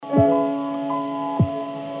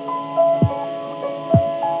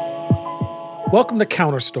Welcome to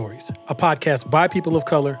Counter Stories, a podcast by people of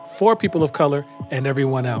color, for people of color, and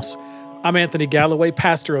everyone else. I'm Anthony Galloway,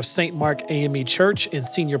 pastor of St. Mark AME Church and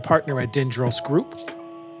senior partner at Dendros Group.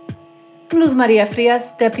 I'm Luz Maria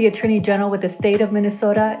Frias, Deputy Attorney General with the state of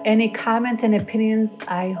Minnesota. Any comments and opinions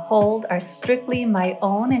I hold are strictly my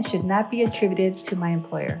own and should not be attributed to my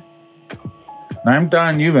employer. I'm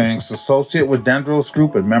Don Eubanks, Associate with Dendros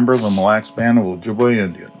Group and member of the Mille Lacs Band of Ojibwe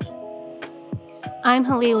Indians. I'm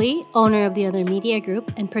Halili, owner of the Other Media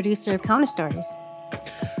Group and producer of Counter Stories.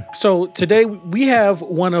 So today we have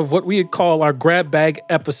one of what we call our grab bag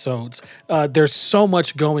episodes. There's so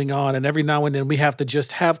much going on, and every now and then we have to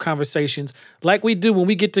just have conversations like we do when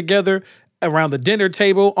we get together around the dinner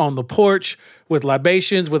table, on the porch, with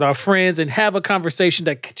libations, with our friends, and have a conversation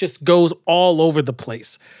that just goes all over the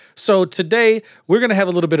place. So today, we're going to have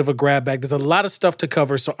a little bit of a grab bag. There's a lot of stuff to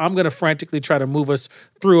cover, so I'm going to frantically try to move us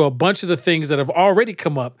through a bunch of the things that have already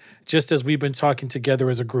come up just as we've been talking together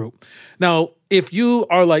as a group. Now, if you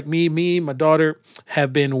are like me, my daughter,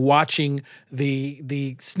 have been watching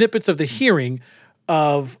the snippets of the hearing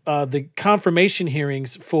of the confirmation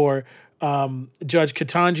hearings for Judge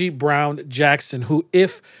Ketanji Brown Jackson, who,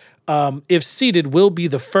 if seated, will be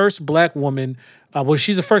the first Black woman.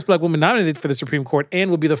 She's the first Black woman nominated for the Supreme Court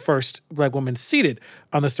and will be the first Black woman seated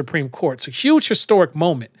on the Supreme Court. So, huge historic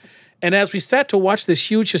moment. And as we sat to watch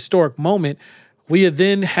this huge historic moment, we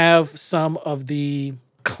then have some of the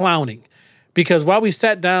clowning. Because while we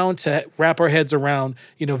sat down to wrap our heads around,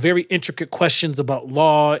 very intricate questions about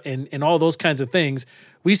law and all those kinds of things,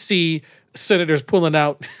 we see senators pulling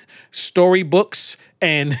out storybooks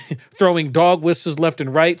and throwing dog whistles left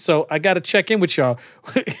and right. So I got to check in with y'all.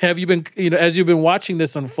 Have you been, as you've been watching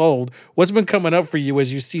this unfold, what's been coming up for you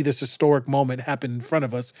as you see this historic moment happen in front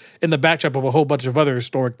of us in the backdrop of a whole bunch of other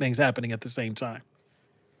historic things happening at the same time?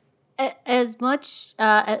 As much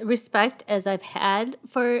respect as I've had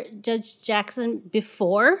for Judge Jackson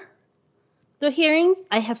before the hearings,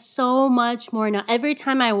 I have so much more now. Every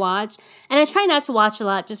time I watch, and I try not to watch a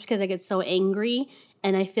lot just because I get so angry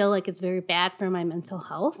and I feel like it's very bad for my mental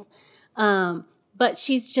health. But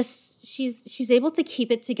she's able to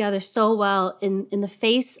keep it together so well in the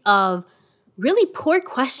face of really poor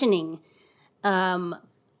questioning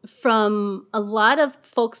from a lot of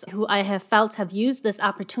folks who I have felt have used this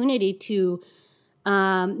opportunity to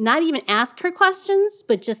not even ask her questions,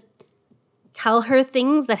 but just tell her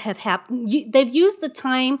things that have happened. They've used the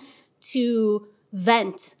time to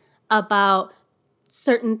vent about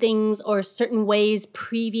certain things or certain ways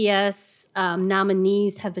previous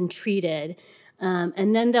nominees have been treated.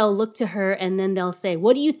 And then they'll look to her and then they'll say,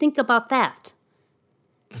 "What do you think about that?"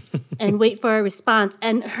 and wait for a response.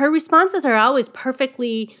 And her responses are always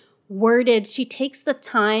perfectly worded. She takes the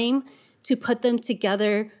time to put them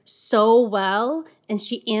together so well, and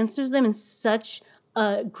she answers them in such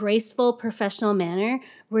a graceful, professional manner,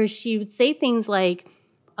 where she would say things like,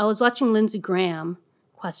 I was watching Lindsey Graham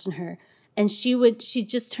question her, and she'd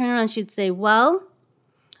just turn around, she'd say, "Well,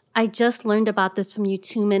 I just learned about this from you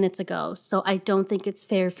 2 minutes ago, so I don't think it's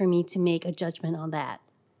fair for me to make a judgment on that."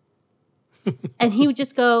 And he would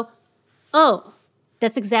just go, "Oh,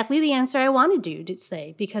 that's exactly the answer I wanted you to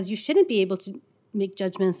say, because you shouldn't be able to make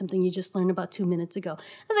judgment on something you just learned about 2 minutes ago."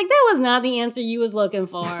 I was like, that was not the answer you was looking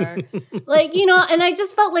for. And I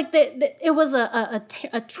just felt like it was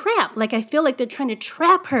a trap. Like, I feel like they're trying to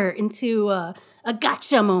trap her into a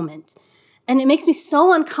gotcha moment. And it makes me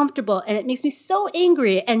so uncomfortable and it makes me so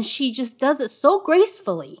angry. And she just does it so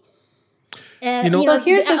gracefully. And,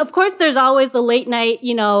 of course, there's always the late night,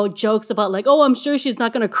 jokes about like, "Oh, I'm sure she's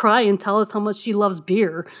not going to cry and tell us how much she loves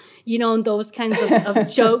beer," and those kinds of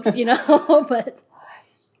jokes, But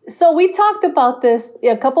so we talked about this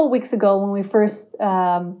a couple of weeks ago when we first,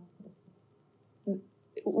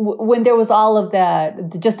 when there was all of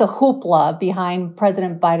that, just a hoopla behind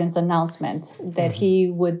President Biden's announcement that he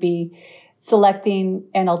would be selecting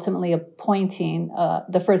and ultimately appointing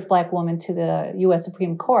the first Black woman to the U.S.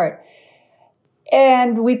 Supreme Court.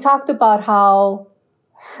 And we talked about how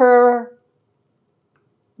her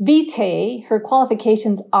vitae, her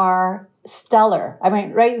qualifications are stellar. I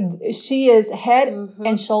mean, right? She is head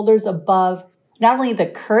and shoulders above not only the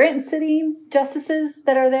current sitting justices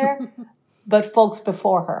that are there, but folks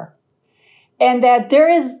before her. And that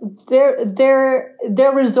they're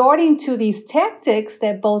resorting to these tactics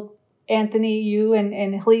that both Anthony, you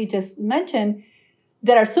and Haley just mentioned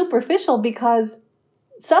that are superficial, because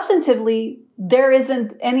substantively, there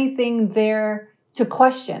isn't anything there to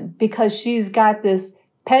question, because she's got this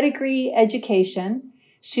pedigree education.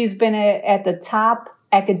 She's been at the top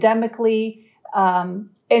academically,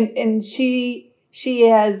 and she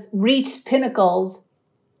has reached pinnacles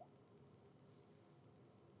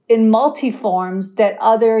in multi-forms that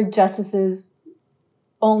other justices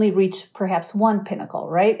only reach perhaps one pinnacle,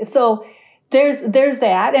 right? So there's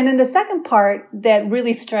that. And then the second part that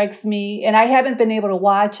really strikes me, and I haven't been able to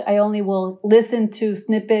watch, I only will listen to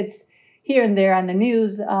snippets here and there on the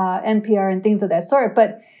news, NPR and things of that sort.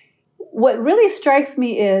 But what really strikes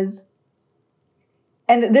me is,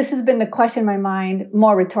 and this has been the question in my mind,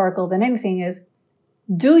 more rhetorical than anything, is,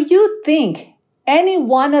 do you think any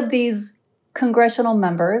one of these congressional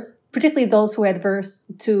members, particularly those who are adverse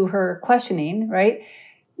to her questioning, right,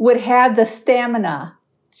 would have the stamina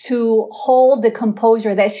to hold the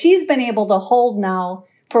composure that she's been able to hold now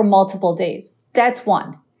for multiple days? That's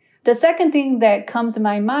one. The second thing that comes to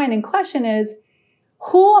my mind and question is,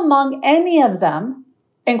 who among any of them,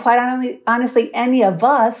 and quite honestly, any of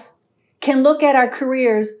us, can look at our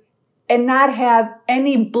careers and not have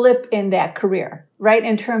any blip in that career, right?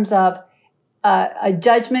 In terms of a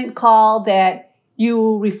judgment call that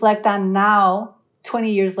you reflect on now,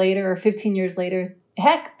 20 years later or 15 years later,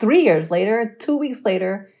 heck, 3 years later, 2 weeks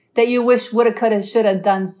later, that you wish woulda, coulda, shoulda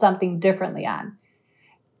done something differently on.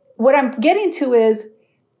 What I'm getting to is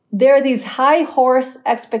there are these high horse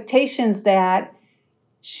expectations that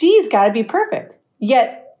she's got to be perfect.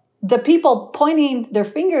 Yet the people pointing their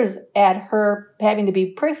fingers at her having to be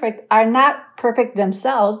perfect are not perfect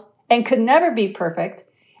themselves and could never be perfect.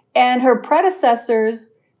 And her predecessors,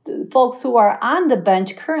 the folks who are on the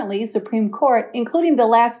bench currently, Supreme Court, including the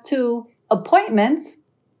last two appointments,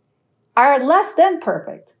 are less than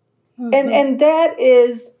perfect. Mm-hmm. And that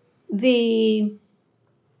is the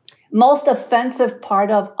most offensive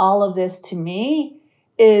part of all of this to me,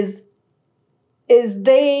 is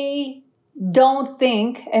they don't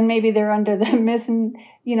think, and maybe they're under the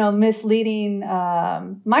misleading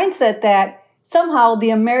mindset that somehow the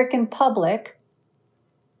American public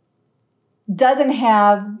doesn't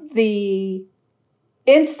have the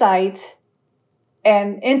insight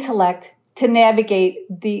and intellect to navigate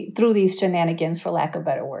through these shenanigans, for lack of a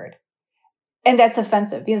better word. And that's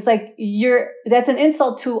offensive. It's like that's an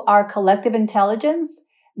insult to our collective intelligence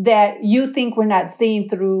that you think we're not seeing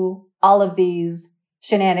through all of these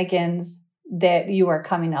shenanigans that you are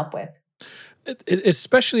coming up with.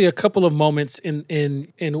 Especially a couple of moments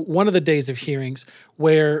in one of the days of hearings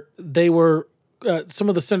where they were some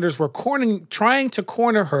of the senators were trying to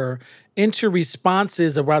corner her into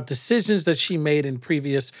responses about decisions that she made in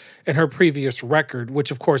her previous record, which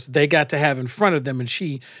of course they got to have in front of them and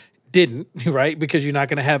she didn't, right? Because you're not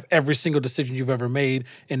going to have every single decision you've ever made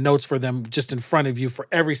and notes for them just in front of you for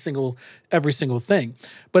every single thing.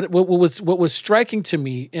 But what was striking to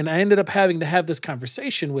me, and I ended up having to have this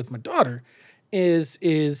conversation with my daughter,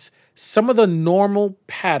 is some of the normal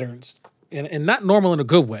patterns, and not normal in a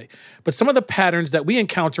good way, but some of the patterns that we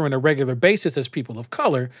encounter on a regular basis as people of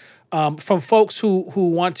color, from folks who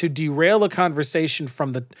want to derail a conversation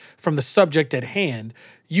from the subject at hand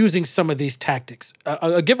using some of these tactics.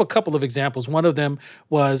 I'll give a couple of examples. One of them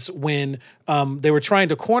was when they were trying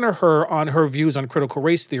to corner her on her views on critical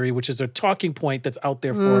race theory, which is a talking point that's out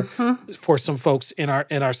there for some folks in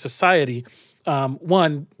our society.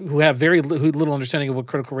 One, who have very little understanding of what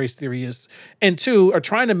critical race theory is, and two, are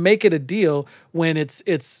trying to make it a deal when it's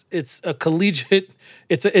a collegiate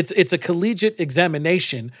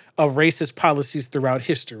examination of racist policies throughout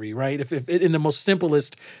history, right? If in the most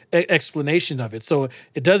simplest explanation of it, so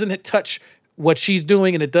it doesn't touch what she's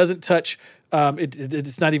doing, and it doesn't touch.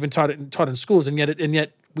 It's not even taught in schools, and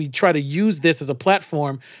yet we try to use this as a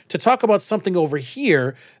platform to talk about something over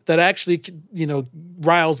here that actually,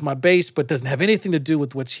 riles my base, but doesn't have anything to do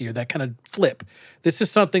with what's here. That kind of flip.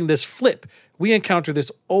 This flip. We encounter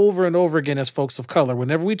this over and over again as folks of color.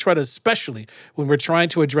 Whenever we try to, especially when we're trying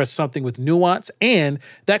to address something with nuance, and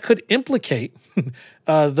that could implicate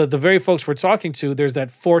the very folks we're talking to. There's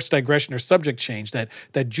that forced digression or subject change, that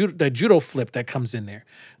judo flip that comes in there.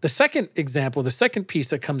 The second example, the second piece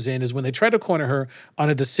that comes in is when they try to corner her on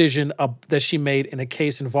a decision that she made in a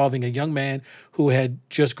case involving a young man who had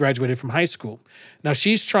just graduated from high school. Now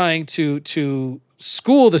she's trying to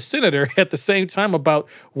school the senator at the same time about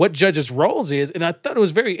what judges' roles is. And I thought it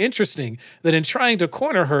was very interesting that in trying to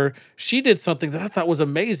corner her, she did something that I thought was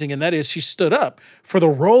amazing, and that is she stood up for the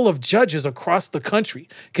role of judges across the country.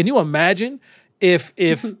 Can you imagine if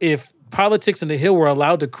politics and the Hill were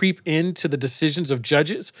allowed to creep into the decisions of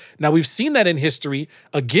judges. Now, we've seen that in history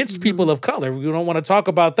against people of color. We don't want to talk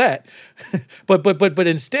about that. but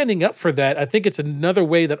in standing up for that, I think it's another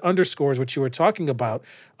way that underscores what you were talking about,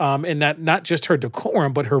 and that not just her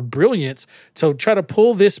decorum, but her brilliance to try to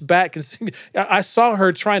pull this back. And see, I saw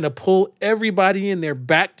her trying to pull everybody in there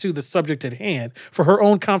back to the subject at hand for her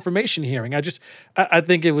own confirmation hearing. I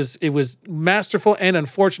think it was masterful and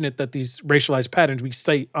unfortunate that these racialized patterns we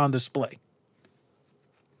see on display.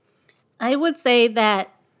 I would say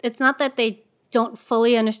that it's not that they don't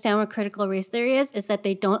fully understand what critical race theory is, it's that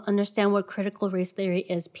they don't understand what critical race theory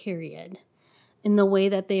is, period, in the way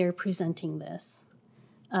that they are presenting this,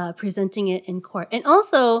 presenting it in court. And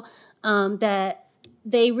also that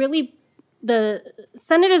the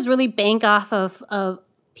senators really bank off of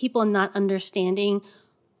people not understanding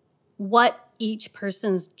what each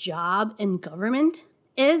person's job in government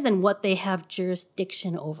is and what they have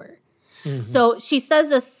jurisdiction over. Mm-hmm. So she says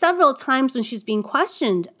this several times when she's being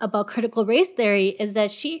questioned about critical race theory, is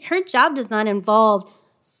that her job does not involve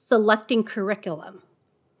selecting curriculum.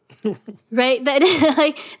 Right?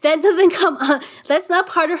 That doesn't come up. That's not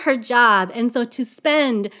part of her job. And so to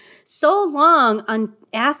spend so long on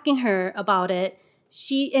asking her about it,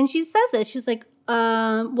 she says it. She's like,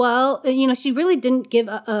 she really didn't give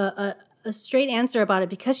a straight answer about it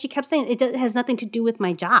because she kept saying it has nothing to do with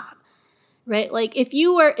my job. Right? Like if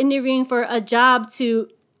you were interviewing for a job to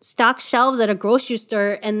stock shelves at a grocery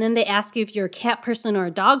store and then they ask you if you're a cat person or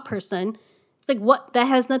a dog person, it's like, what? That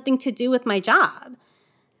has nothing to do with my job.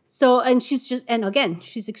 So, and she's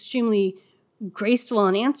extremely graceful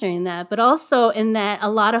in answering that, but also in that a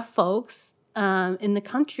lot of folks in the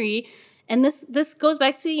country, and this goes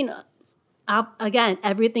back to, again,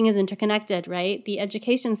 everything is interconnected, right? The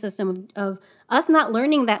education system of us not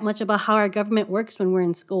learning that much about how our government works when we're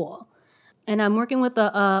in school. And I'm working with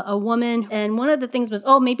a woman, and one of the things was,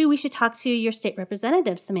 maybe we should talk to your state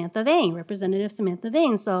representative, Representative Samantha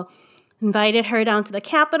Vang. So invited her down to the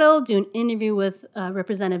Capitol, do an interview with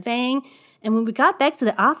Representative Vang. And when we got back to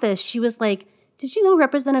the office, she was like, did you know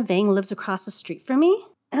Representative Vang lives across the street from me?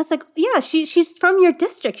 And I was like, yeah, she's from your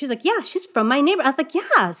district. She's like, yeah, she's from my neighborhood. I was like,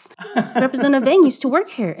 yes. Representative Vang used to work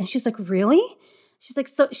here. And she's like, really? She's like,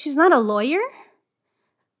 so she's not a lawyer?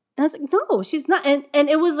 And I was like, no, she's not. And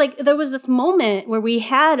it was like, there was this moment where we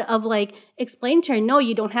had of like, explain to her, no,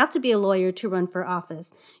 you don't have to be a lawyer to run for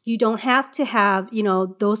office. You don't have to have,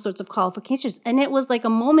 those sorts of qualifications. And it was like a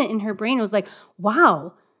moment in her brain. It was like,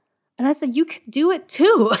 wow. And I said, you could do it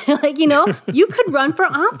too. You could run for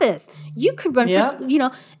office. You could run for,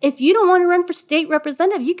 if you don't want to run for state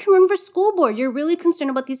representative, you can run for school board. You're really concerned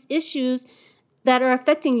about these issues that are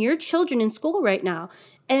affecting your children in school right now.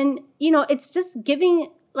 And, it's just giving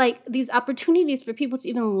like these opportunities for people to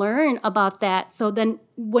even learn about that. So then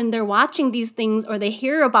when they're watching these things or they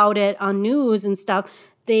hear about it on news and stuff,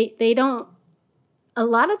 they don't, a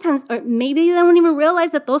lot of times, or maybe they don't even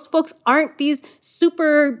realize that those folks aren't these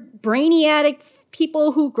super brainiac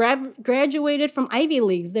people who graduated from Ivy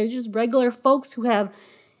Leagues. They're just regular folks who have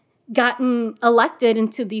gotten elected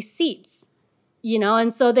into these seats,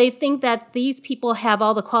 and so they think that these people have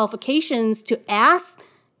all the qualifications to ask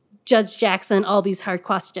Judge Jackson all these hard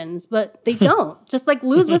questions, but they don't. Just like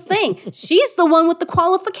Luz was saying, she's the one with the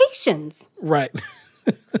qualifications. Right.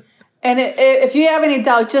 And if you have any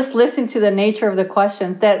doubt, just listen to the nature of the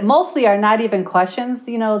questions that mostly are not even questions.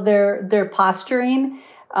 They're posturing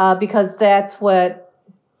because that's the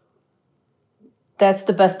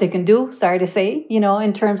best they can do. Sorry to say,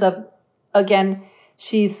 in terms of, again,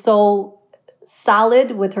 she's so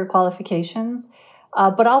solid with her qualifications.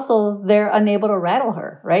 But also they're unable to rattle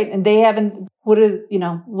her, right? And they haven't, what do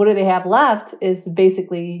they have left is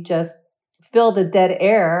basically just fill the dead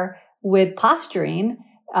air with posturing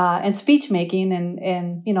and speech making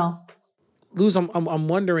and. Luz, I'm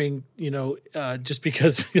wondering, just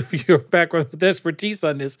because of your background with expertise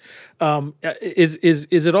on this,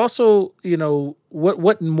 is it also,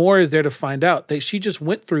 what more is there to find out? That she just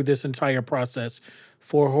went through this entire process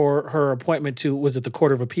for her appointment to, was it the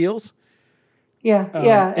Court of Appeals?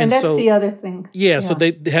 Yeah. And that's the other thing. Yeah. So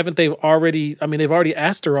they've already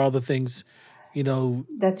asked her all the things,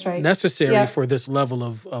 that's right, necessary for this level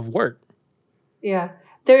of work. Yeah.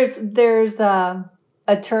 There's a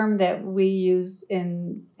term that we use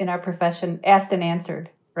in our profession, asked and answered,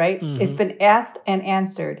 right? Mm-hmm. It's been asked and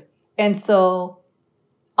answered. And so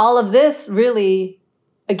all of this really,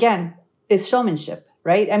 again, is showmanship,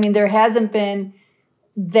 right? I mean, there hasn't been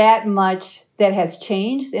that much that has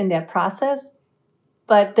changed in that process,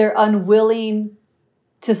 but they're unwilling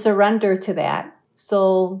to surrender to that.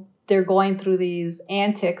 So they're going through these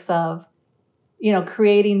antics of,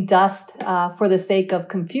 creating dust for the sake of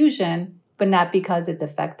confusion, but not because it's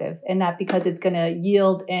effective and not because it's going to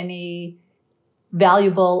yield any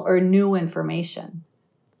valuable or new information.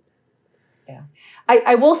 Yeah.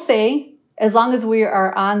 I will say, as long as we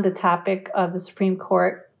are on the topic of the Supreme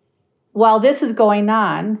Court, while this is going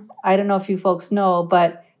on, I don't know if you folks know,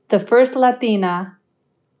 but the first Latina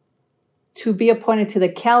to be appointed to the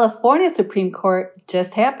California Supreme Court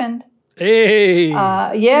just happened. Hey.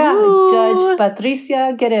 Ooh. Judge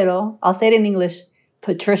Patricia Guerrero. I'll say it in English.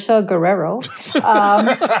 Patricia Guerrero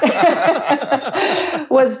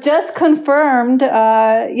was just confirmed,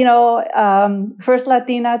 first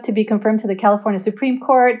Latina to be confirmed to the California Supreme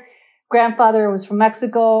Court. Grandfather was from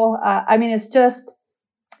Mexico.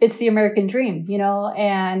 It's the American dream,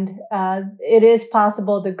 and it is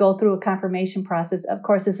possible to go through a confirmation process. Of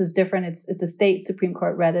course, this is different. It's a state Supreme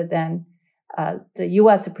Court rather than the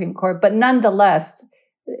U.S. Supreme Court. But nonetheless,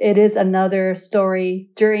 it is another story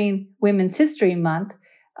during Women's History Month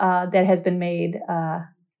that has been made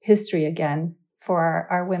history again for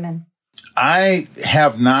our women. I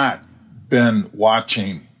have not been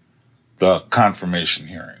watching the confirmation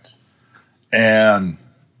hearings. And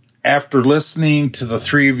after listening to the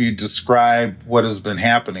three of you describe what has been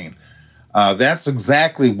happening, that's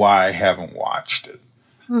exactly why I haven't watched it.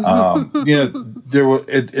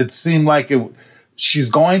 It seemed like she's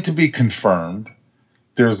going to be confirmed.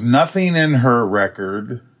 There's nothing in her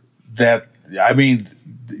record that,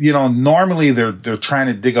 normally they're trying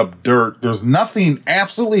to dig up dirt. There's nothing,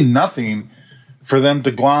 absolutely nothing for them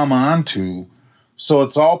to glom onto. So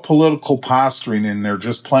it's all political posturing and they're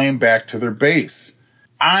just playing back to their base.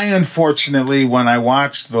 I, unfortunately, when I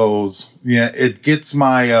watch those, it gets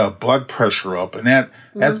my blood pressure up, and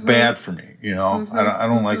that's bad for me. I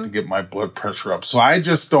don't like to get my blood pressure up. So I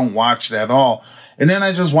just don't watch it at all. And then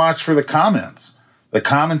I just watch for the comments, the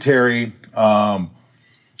commentary on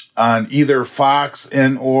either Fox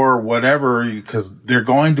and or whatever, because they're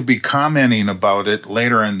going to be commenting about it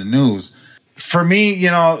later in the news. For me,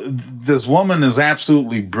 this woman is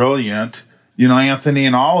absolutely brilliant. Anthony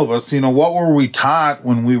and all of us, what were we taught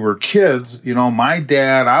when we were kids? My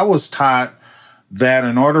dad, I was taught that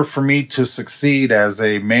in order for me to succeed as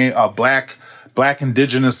a black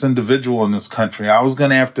indigenous individual in this country, I was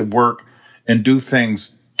going to have to work and do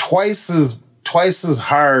things twice as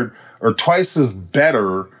hard or twice as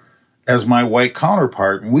better as my white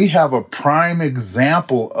counterpart. And we have a prime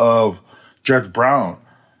example of Judge Brown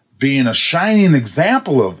being a shining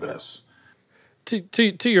example of this.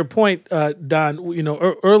 To your point, Don,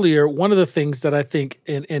 earlier, one of the things that I think,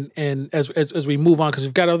 and as we move on, because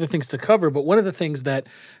we've got other things to cover, but one of the things that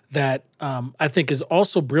I think is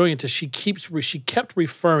also brilliant is she kept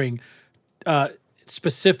referring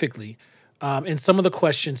specifically in some of the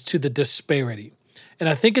questions to the disparity, and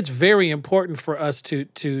I think it's very important for us to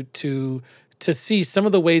see some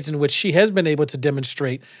of the ways in which she has been able to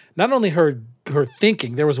demonstrate not only her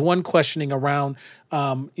thinking. There was one questioning around,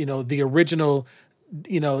 the original,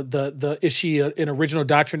 is she an original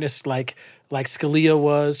doctrinist like Scalia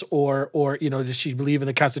was, or does she believe in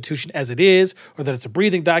the Constitution as it is, or that it's a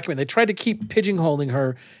breathing document? They tried to keep pigeonholing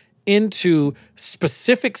her into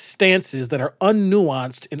specific stances that are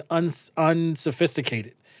unnuanced and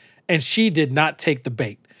unsophisticated, and she did not take the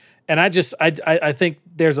bait. And I think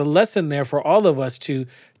there's a lesson there for all of us to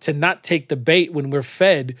not take the bait when we're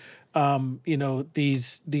fed,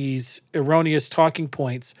 these erroneous talking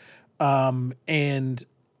points, and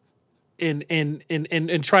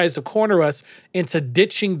tries to corner us into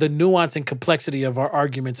ditching the nuance and complexity of our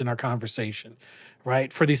arguments in our conversation,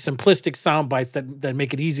 right? For these simplistic sound bites that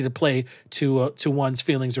make it easy to play to one's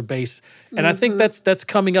feelings or base. And I think that's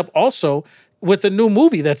coming up also with the new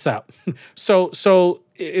movie that's out. So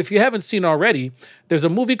if you haven't seen already, there's a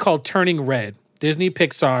movie called Turning Red, Disney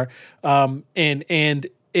Pixar, and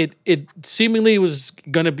it seemingly was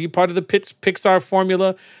going to be part of the Pixar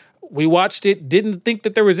formula. We watched it, didn't think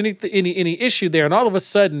that there was any issue there, and all of a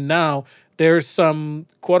sudden now there's some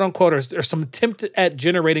quote unquote or some attempt at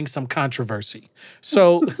generating some controversy.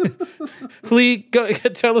 So, Lee, go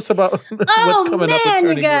tell us about what's coming up with Turning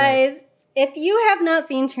Red. You guys, if you have not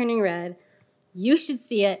seen Turning Red, you should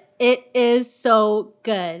see it. It is so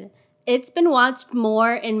good. It's been watched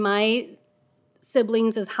more in my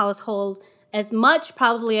siblings' household as much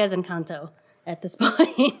probably as Encanto at this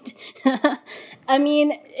point. I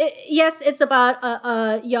mean, yes, it's about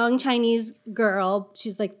a young Chinese girl.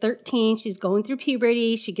 She's like 13. She's going through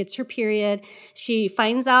puberty. She gets her period. She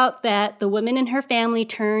finds out that the women in her family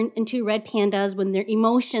turn into red pandas when their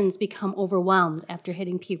emotions become overwhelmed after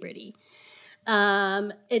hitting puberty.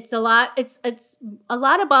 It's a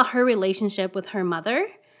lot about her relationship with her mother.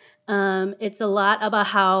 It's a lot about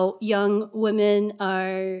how young women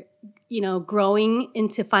are, growing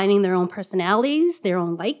into finding their own personalities, their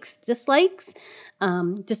own likes, dislikes,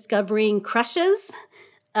 discovering crushes,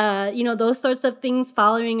 those sorts of things,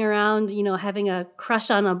 following around, having a crush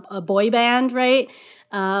on a boy band, right?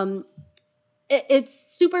 It's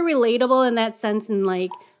super relatable in that sense. And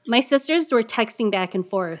like my sisters were texting back and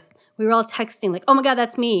forth. We were all texting like, oh my God,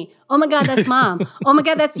 that's me. Oh my God, that's mom. Oh my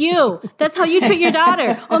God, that's you. That's how you treat your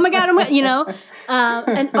daughter. Oh my God,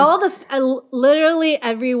 and literally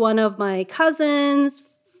every one of my cousins,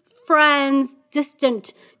 friends,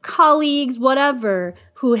 distant colleagues, whatever,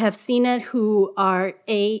 who have seen it, who are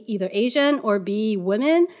either Asian or B,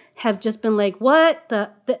 women, have just been like, what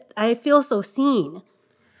I feel so seen.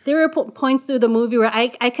 There were points through the movie where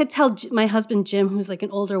I could tell my husband, Jim, who's like an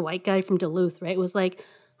older white guy from Duluth, right, was like,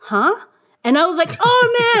 huh? And I was like,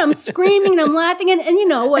 oh man, I'm screaming and I'm laughing and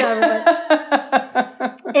whatever.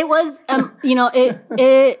 But it was,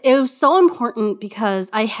 it was so important because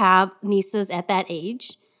I have nieces at that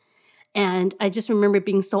age. And I just remember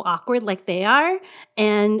being so awkward like they are.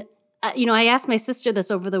 And, I asked my sister this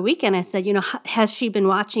over the weekend. I said, has she been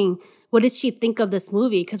watching? What did she think of this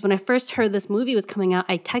movie? Because when I first heard this movie was coming out,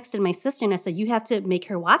 I texted my sister and I said, you have to make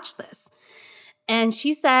her watch this. And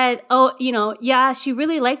she said, yeah, she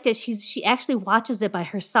really liked it. She actually watches it by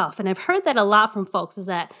herself. And I've heard that a lot from folks, is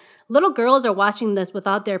that little girls are watching this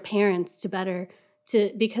without their parents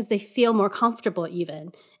because they feel more comfortable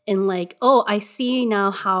even. And like, oh, I see now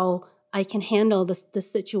how I can handle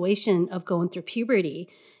this situation of going through puberty,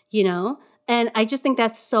 And I just think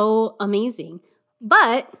that's so amazing.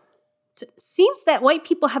 But it seems that white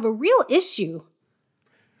people have a real issue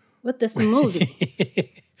with this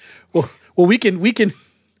movie. Well, we can.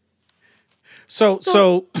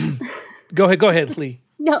 So go ahead, Lee.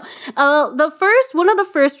 No, one of the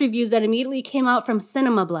first reviews that immediately came out from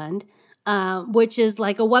Cinema Blend, which is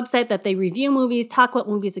like a website that they review movies, talk about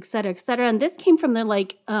movies, et cetera, et cetera. And this came from their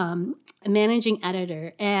managing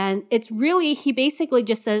editor, and he basically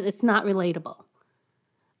just says it's not relatable.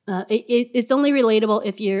 It's only relatable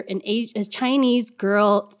if you're a Chinese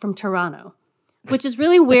girl from Toronto. Which is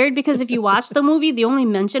really weird because if you watch the movie, the only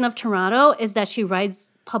mention of Toronto is that she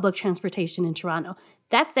rides public transportation in Toronto.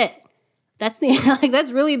 That's it. That's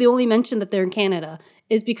that's really the only mention that they're in Canada,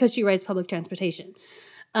 is because she rides public transportation.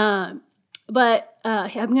 But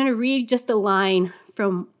I'm going to read just a line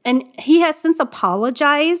from, and he has since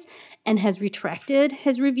apologized and has retracted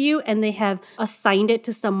his review, and they have assigned it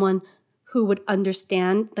to someone who would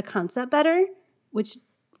understand the concept better, which,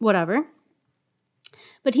 whatever.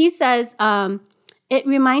 But he says, it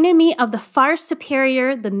reminded me of the far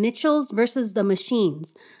superior The Mitchells versus the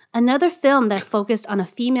Machines, another film that focused on a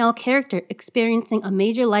female character experiencing a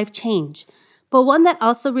major life change, but one that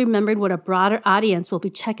also remembered what a broader audience will be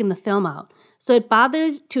checking the film out. So it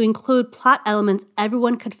bothered to include plot elements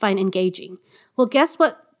everyone could find engaging. Well, guess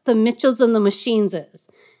what The Mitchells and the Machines is?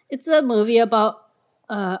 It's a movie about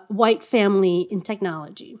a white family in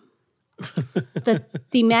technology. The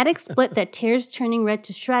thematic split that tears Turning Red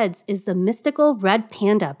to shreds is the mystical red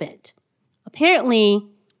panda bit. Apparently,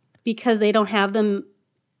 because they don't have them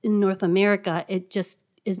in North America, it just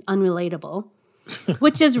is unrelatable,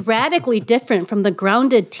 which is radically different from the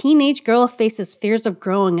grounded teenage girl faces fears of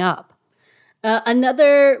growing up.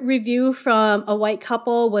 Another review from a white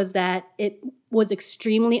couple was that it was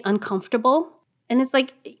extremely uncomfortable. And it's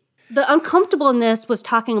like the uncomfortableness was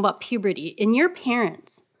talking about puberty. And your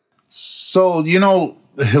parents... So,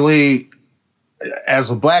 Hilly, as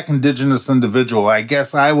a Black Indigenous individual, I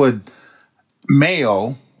guess I would,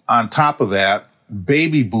 male on top of that,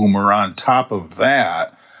 baby boomer on top of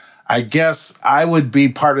that, I guess I would be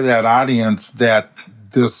part of that audience that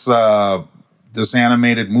this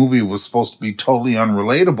animated movie was supposed to be totally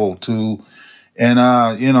unrelatable to.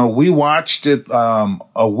 And, we watched it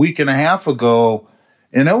a week and a half ago,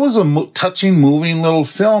 and it was a touching, moving little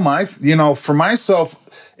film. For myself,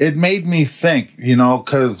 it made me think,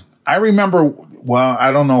 because I remember, well, I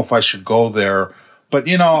don't know if I should go there, but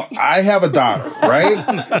I have a daughter, right?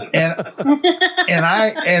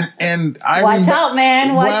 and I watch out,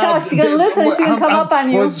 man! Watch out! She's gonna listen. She's gonna come up on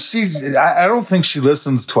you. Well, I don't think she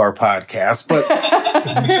listens to our podcast, but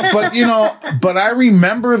but I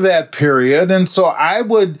remember that period, and so I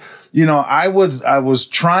would, I was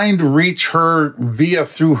trying to reach her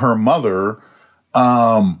through her mother.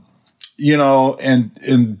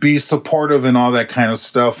 And be supportive and all that kind of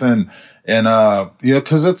stuff. And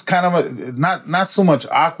cause it's kind of not so much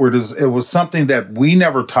awkward as it was something that we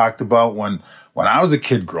never talked about when I was a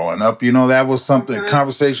kid growing up. That was something,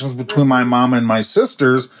 conversations between my mom and my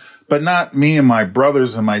sisters, but not me and my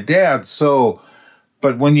brothers and my dad. So,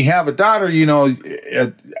 But when you have a daughter, you know,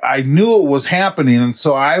 I knew it was happening. And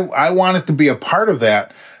so I wanted to be a part of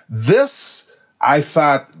that. I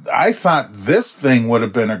thought this thing would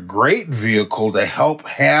have been a great vehicle to help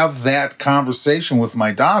have that conversation with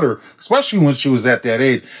my daughter, especially when she was at that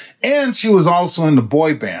age. And she was also into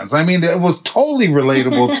boy bands. I mean, it was totally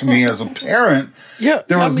relatable to me as a parent. Yeah.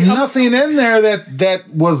 There was nothing in there that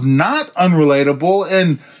was not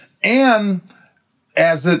unrelatable. And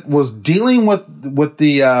as it was dealing with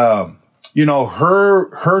the, you know,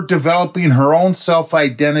 her developing her own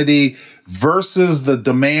self-identity versus the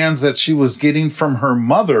demands that she was getting from her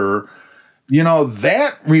mother, you know,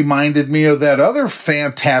 that reminded me of that other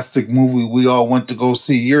fantastic movie we all went to go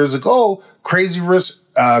see years ago, Crazy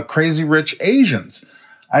Rich Asians.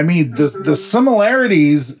 I mean, the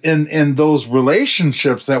similarities in those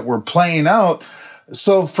relationships that were playing out.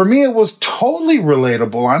 So for me, it was totally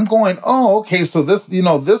relatable. I'm going, oh, okay. So this, you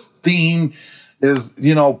know, this theme is,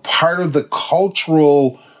 you know, part of the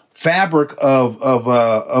cultural fabric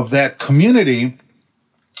of that community.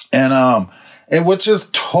 And which is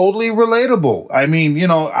totally relatable. I mean, you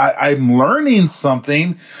know, I'm learning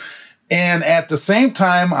something. And at the same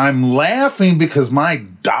time, I'm laughing because my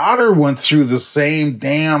daughter went through the same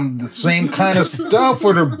kind of stuff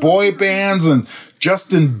with her boy bands and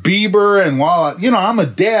Justin Bieber. And while, you know, I'm a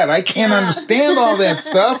dad, I can't understand all that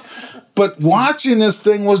stuff. But watching this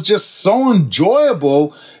thing was just so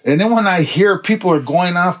enjoyable. And then when I hear people are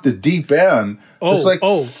going off the deep end, it's like,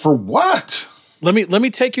 for what? Let me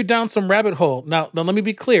take you down some rabbit hole. Now let me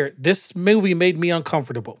be clear. This movie made me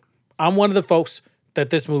uncomfortable. I'm one of the folks that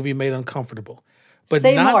this movie made uncomfortable, but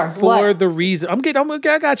Say not more. for What? the reason. I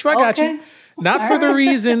got you. Not for the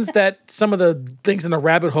reasons that some of the things in the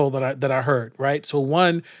rabbit hole that I heard. Right. So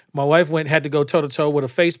one, my wife had to go toe to toe with a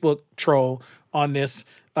Facebook troll on this.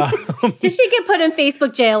 Did she get put in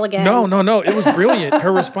Facebook jail again? No. It was brilliant.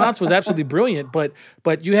 Her response was absolutely brilliant. But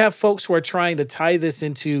you have folks who are trying to tie this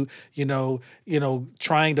into, you know,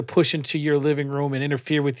 trying to push into your living room and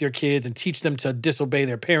interfere with your kids and teach them to disobey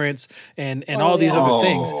their parents and all these other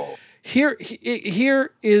things. Here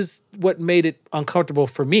is what made it uncomfortable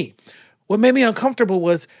for me. What made me uncomfortable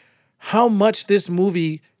was how much this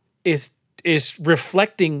movie is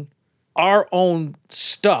reflecting our own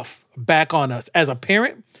stuff back on us. As a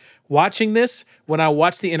parent, watching this, when I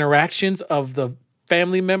watch the interactions of the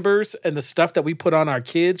family members and the stuff that we put on our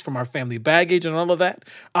kids from our family baggage and all of that,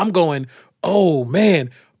 I'm going, oh man,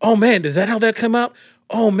 does that how that come out?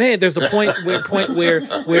 Oh man, there's a point where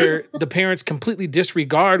the parents completely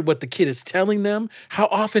disregard what the kid is telling them. How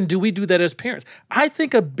often do we do that as parents? I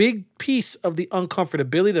think a big piece of the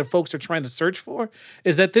uncomfortability that folks are trying to search for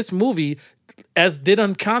is that this movie, as did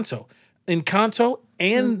Encanto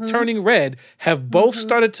and Turning Red, have both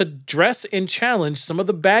started to address and challenge some of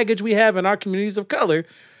the baggage we have in our communities of color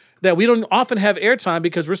that we don't often have airtime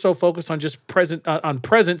because we're so focused on just presence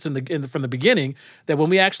from the beginning that when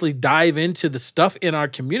we actually dive into the stuff in our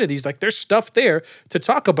communities, like there's stuff there to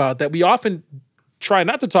talk about that we often try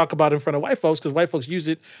not to talk about in front of white folks because white folks use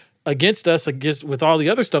it against us with all the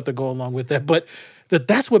other stuff that go along with that. But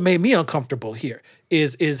that's what made me uncomfortable here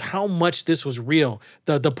is how much this was real.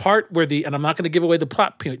 The part where and I'm not going to give away the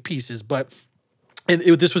plot pieces, but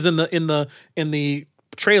this was in the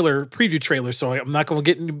preview trailer, so I'm not going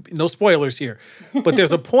to get no spoilers here. But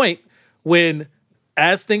there's a point when,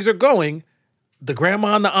 as things are going, the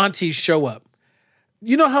grandma and the aunties show up.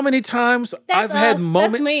 You know how many times I've had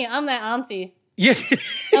moments. That's me. I'm that auntie. Yeah,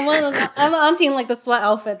 I'm the auntie in like the sweat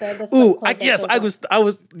outfit. I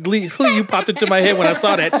was. Lee, you popped into my head when I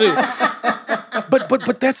saw that too.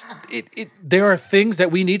 But that's it. There are things that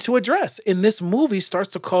we need to address, and this movie starts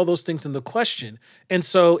to call those things into question. And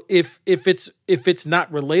so, if it's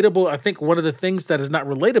not relatable, I think one of the things that is not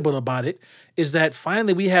relatable about it is that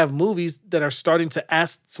finally we have movies that are starting to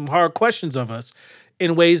ask some hard questions of us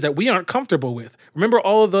in ways that we aren't comfortable with. Remember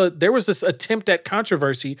there was this attempt at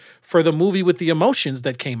controversy for the movie with the emotions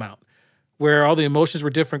that came out, where all the emotions were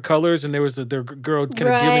different colors and there was their girl kind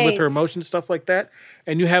of dealing with her emotions, stuff like that.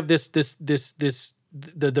 And you have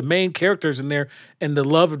the main characters in there and the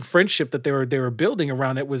love and friendship that they were building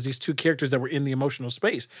around it was these two characters that were in the emotional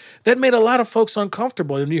space. That made a lot of folks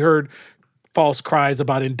uncomfortable. And you heard false cries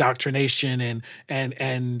about indoctrination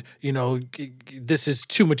and you know, this is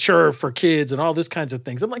too mature for kids and all this kinds of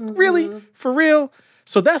things. I'm like, really? For real?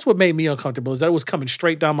 So that's what made me uncomfortable, is that it was coming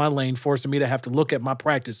straight down my lane, forcing me to have to look at my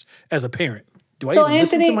practice as a parent. Do I even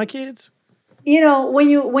listen to my kids? You know, when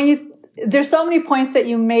you there's so many points that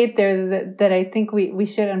you made there that I think we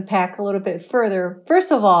should unpack a little bit further.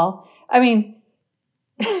 First of all, I mean,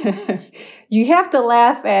 you have to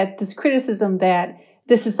laugh at this criticism that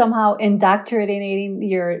this is somehow indoctrinating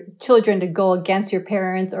your children to go against your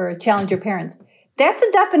parents or challenge your parents. That's the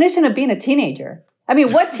definition of being a teenager. I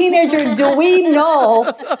mean, what teenager do we know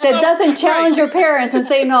that doesn't challenge your parents and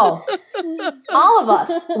say no? All of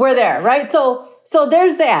us were there, right? So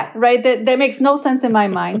there's that, right? That makes no sense in my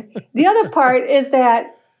mind. The other part is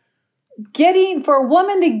that for a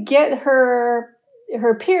woman to get her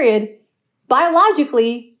period,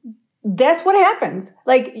 biologically, that's what happens.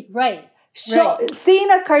 Like, right. Seeing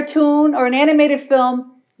a cartoon or an animated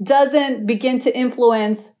film doesn't begin to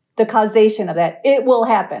influence the causation of that. It will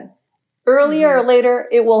happen. Earlier or later,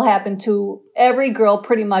 it will happen to every girl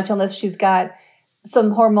pretty much, unless she's got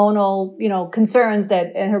some hormonal, concerns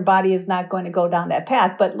and her body is not going to go down that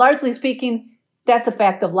path. But largely speaking, that's a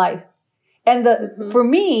fact of life. And for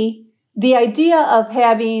me, the idea of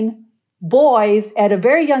having boys at a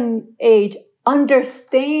very young age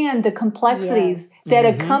understand the complexities that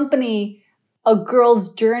accompany a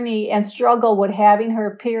girl's journey and struggle with having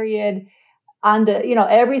her period on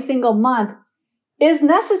every single month is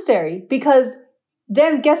necessary, because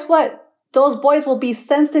then guess what? Those boys will be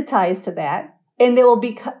sensitized to that, and they will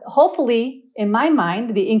be, hopefully, in my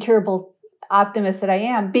mind, the incurable optimist that I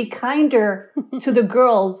am, be kinder to the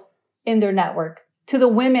girls in their network, to the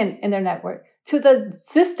women in their network, to the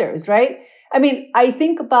sisters, right? I mean, I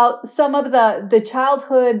think about some of the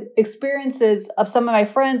childhood experiences of some of my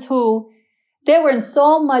friends who they were in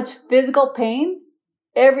so much physical pain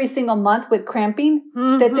every single month with cramping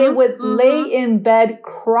that they would lay in bed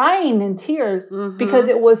crying in tears because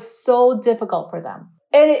it was so difficult for them.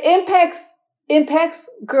 And it impacts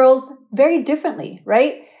girls very differently,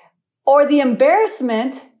 right? Or the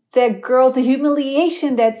embarrassment the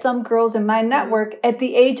humiliation that some girls in my network at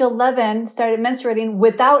the age 11 started menstruating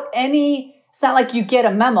without it's not like you get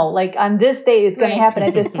a memo, like on this date it's going to happen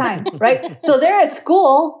at this time, right? So they're at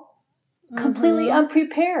school completely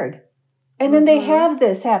unprepared. And then they have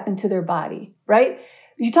this happen to their body, right?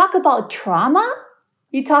 You talk about trauma.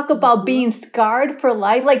 You talk about being scarred for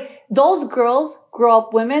life. Like those girls grow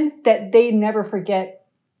up women that they never forget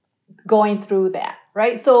going through that,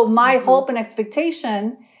 right? So my hope and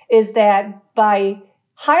expectation is that by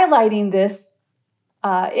highlighting this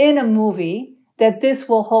in a movie, that this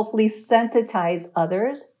will hopefully sensitize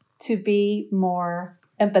others to be more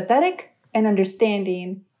empathetic and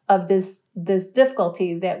understanding of this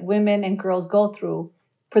difficulty that women and girls go through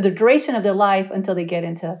for the duration of their life until they get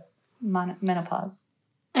into menopause.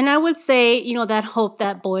 And I would say, that hope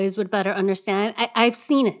that boys would better understand. I've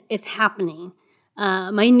seen it. It's happening.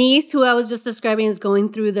 My niece, who I was just describing, is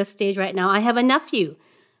going through this stage right now. I have a nephew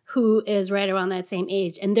who is right around that same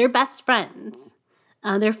age, and they're best friends.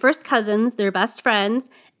 They're first cousins. They're best friends.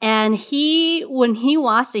 And when he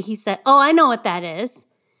watched it, he said, "Oh, I know what that is."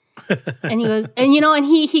 And he goes, and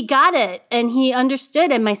he got it and he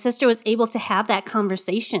understood. And my sister was able to have that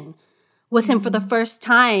conversation with him for the first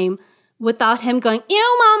time without him going,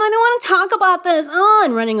 "Ew, Mom, I don't want to talk about this,"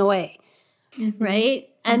 and running away. Right?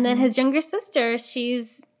 And then his younger sister,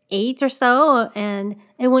 she's 8 or so, and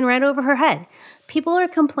it went right over her head. People are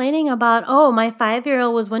complaining about, "Oh, my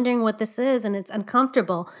 5-year-old was wondering what this is and it's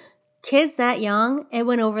uncomfortable." Kids that young, it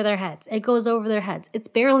went over their heads. It goes over their heads. It's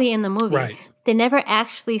barely in the movie. Right. They never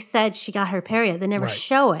actually said she got her period. They never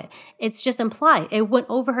show it. It's just implied. It went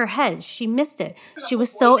over her head. She missed it. She was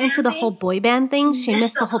so into the whole boy band thing, she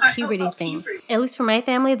missed the whole puberty thing. At least for my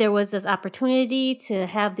family, there was this opportunity to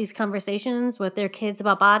have these conversations with their kids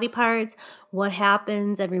about body parts, what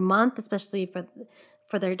happens every month, especially for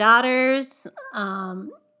their daughters.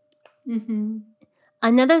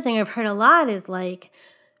 Another thing I've heard a lot is like,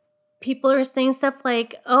 people are saying stuff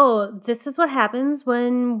like, "Oh, this is what happens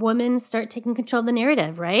when women start taking control of the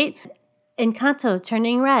narrative," right? Encanto,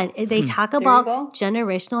 Turning Red, they talk about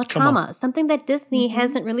generational trauma, something that Disney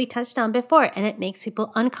hasn't really touched on before, and it makes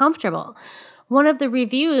people uncomfortable. One of the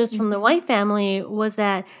reviews from the White family was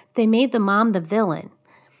that they made the mom the villain,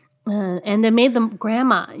 and they made the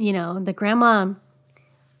grandma,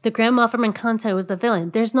 the grandma from Encanto was the villain.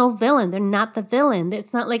 There's no villain. They're not the villain.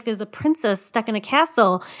 It's not like there's a princess stuck in a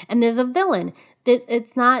castle and there's a villain.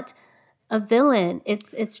 It's not a villain.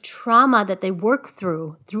 It's trauma that they work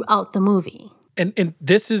throughout the movie. And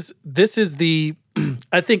this is the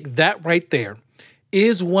I think that right there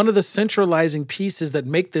is one of the centralizing pieces that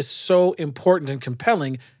make this so important and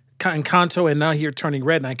compelling. Encanto and now here Turning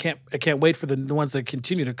Red, and I can't wait for the ones that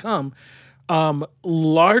continue to come.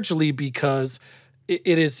 Largely because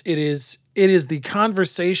it is the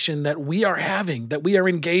conversation that we are having, that we are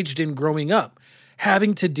engaged in growing up,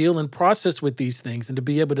 having to deal and process with these things and to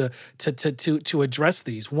be able to address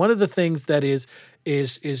these. One of the things that is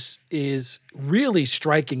really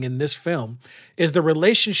striking in this film is the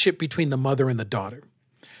relationship between the mother and the daughter.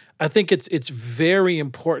 I think it's very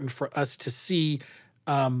important for us to see,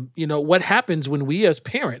 what happens when we as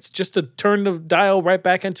parents, just to turn the dial right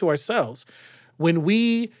back into ourselves, when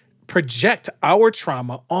we project our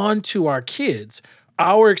trauma onto our kids,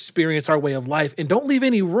 our experience, our way of life, and don't leave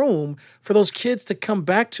any room for those kids to come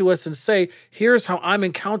back to us and say, here's how I'm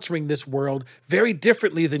encountering this world very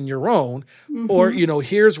differently than your own, or,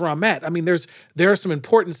 here's where I'm at. I mean, there are some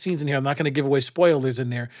important scenes in here. I'm not going to give away spoilers in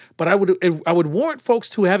there, but I would warrant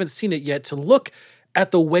folks who haven't seen it yet to look at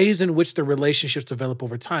the ways in which the relationships develop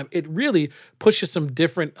over time. It really pushes some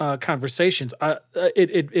different conversations.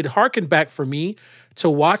 It harkened back for me to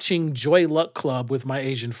watching Joy Luck Club with my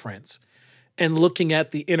Asian friends and looking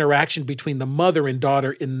at the interaction between the mother and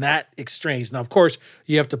daughter in that exchange. Now, of course,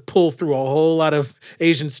 you have to pull through a whole lot of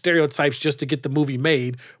Asian stereotypes just to get the movie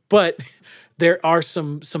made, but there are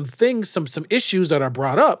some things, some issues that are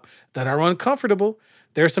brought up that are uncomfortable.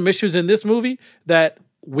 There are some issues in this movie that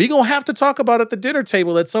we gonna have to talk about at the dinner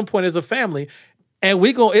table at some point as a family, and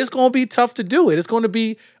it's gonna be tough to do it. It's gonna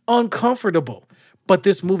be uncomfortable. But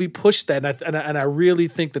this movie pushed that, and I really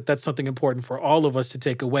think that that's something important for all of us to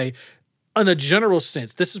take away. In a general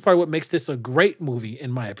sense, this is probably what makes this a great movie,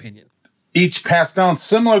 in my opinion. Each passed down,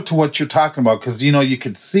 similar to what you're talking about, because, you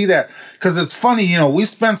could see that. Because it's funny, we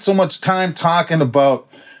spent so much time talking about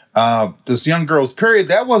this young girl's period.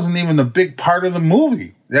 That wasn't even a big part of the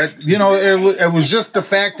movie. That, it was just the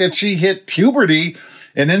fact that she hit puberty,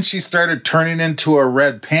 and then she started turning into a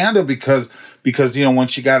red panda because when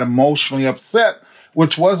she got emotionally upset,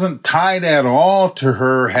 which wasn't tied at all to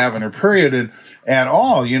her having her period at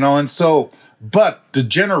all, and so, but the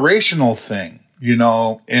generational thing,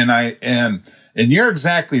 and you're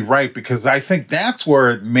exactly right, because I think that's where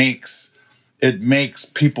it makes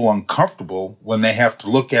people uncomfortable when they have to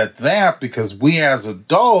look at that, because we as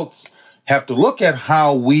adults have to look at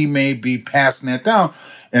how we may be passing that down.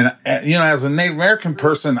 And, as a Native American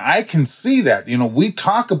person, I can see that, we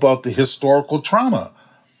talk about the historical trauma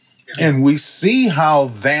and we see how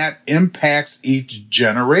that impacts each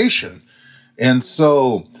generation. And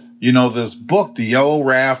so, this book, The Yellow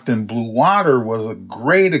Raft and Blue Water, was a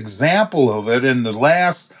great example of it. And the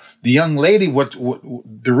young lady,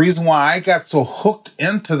 the reason why I got so hooked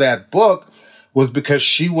into that book was because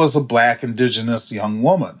she was a Black Indigenous young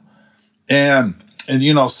woman. And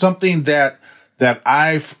something that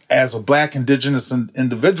I've, as a Black Indigenous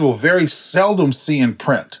individual, very seldom see in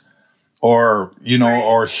print or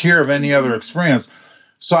hear of any other experience.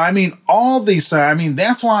 So, all these,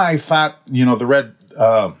 that's why I thought, the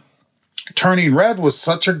Turning Red was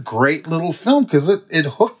such a great little film, because it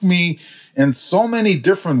hooked me in so many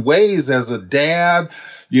different ways as a dad.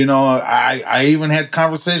 I even had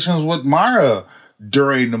conversations with Mara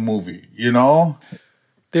during the movie,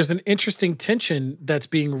 There's an interesting tension that's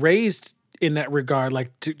being raised in that regard,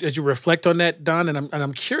 as you reflect on that, Don, and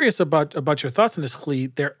I'm curious about your thoughts on this,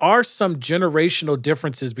 Khalid. There are some generational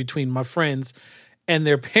differences between my friends and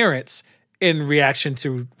their parents in reaction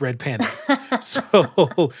to Red Panda.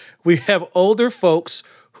 So we have older folks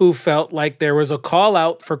who felt like there was a call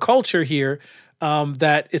out for culture here.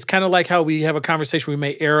 That is kind of like how we have a conversation. We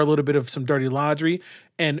may air a little bit of some dirty laundry,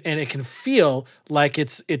 and it can feel like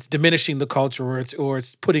it's diminishing the culture, or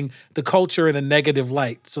it's putting the culture in a negative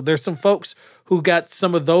light. So there's some folks who got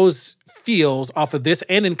some of those feels off of this,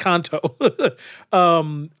 and Encanto.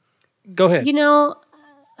 Go ahead.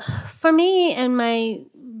 For me and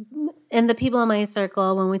the people in my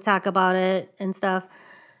circle, when we talk about it and stuff,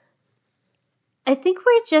 I think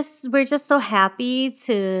we're just so happy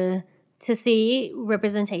to see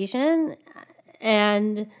representation,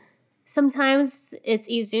 and sometimes it's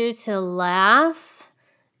easier to laugh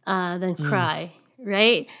than cry,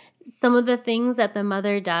 right? Some of the things that the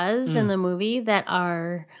mother does in the movie that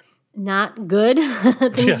are not good,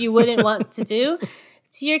 things you wouldn't want to do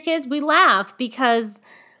to your kids, we laugh because,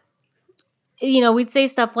 we'd say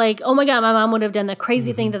stuff like, oh my God, my mom would have done the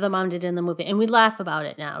crazy thing that the mom did in the movie. And we laugh about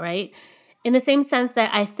it now, right? In the same sense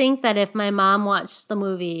that I think that if my mom watched the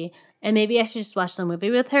movie, and maybe I should just watch the movie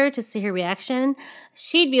with her to see her reaction,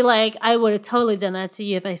 she'd be like, I would have totally done that to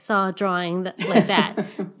you if I saw a drawing like that.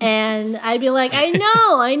 And I'd be like, I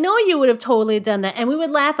know you would have totally done that. And we would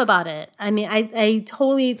laugh about it. I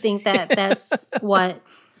totally think that that's what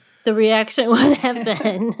the reaction would have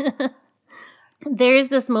been. There's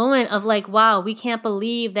this moment of like, wow, we can't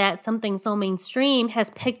believe that something so mainstream has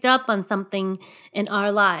picked up on something in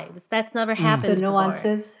our lives. That's never happened The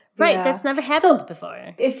nuances. before. Right. Yeah. That's never happened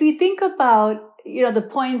before. If you think about, the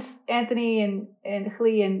points Anthony and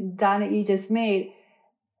Lee and Donna you just made,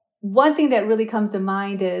 one thing that really comes to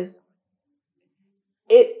mind is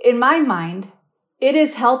in my mind, it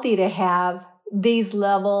is healthy to have this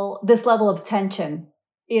level of tension,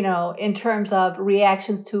 in terms of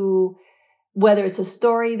reactions to whether it's a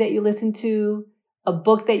story that you listen to, a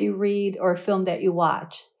book that you read, or a film that you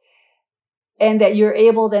watch. And that you're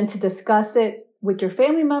able then to discuss it with your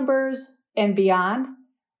family members and beyond.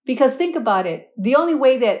 Because think about it, the only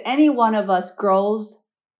way that any one of us grows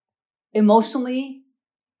emotionally,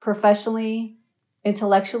 professionally,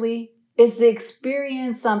 intellectually is to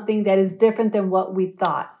experience something that is different than what we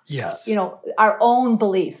thought. Yes. Our own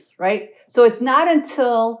beliefs, right? So it's not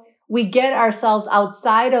until we get ourselves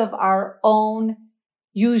outside of our own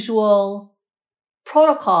usual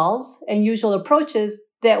protocols and usual approaches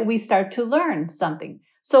that we start to learn something.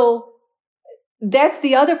 So that's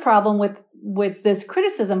the other problem with this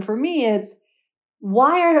criticism for me is,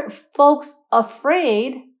 why are folks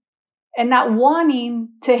afraid and not wanting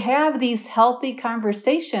to have these healthy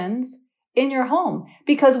conversations in your home?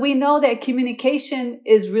 Because we know that communication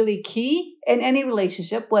is really key in any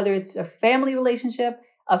relationship, whether it's a family relationship,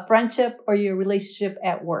 a friendship, or your relationship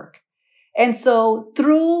at work. And so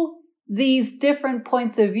through these different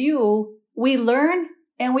points of view, we learn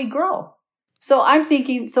and we grow. So I'm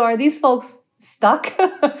thinking, so are these folks stuck?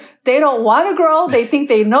 They don't want to grow. They think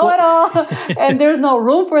they know it all. And there's no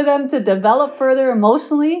room for them to develop further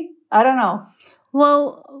emotionally. I don't know.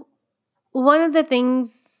 Well, one of the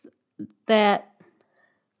things that,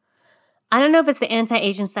 I don't know if it's the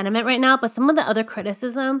anti-Asian sentiment right now, but some of the other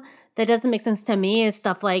criticism that doesn't make sense to me is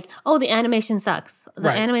stuff like, oh, the animation sucks.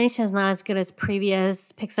 The animation is not as good as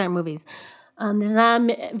previous Pixar movies.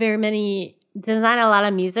 There's not a lot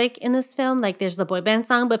of music in this film. Like, there's the boy band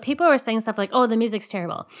song, but people are saying stuff like, oh, the music's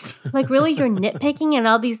terrible. Like, really, you're nitpicking at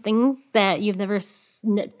all these things that you've never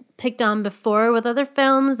picked on before with other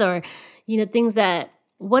films, or, things that,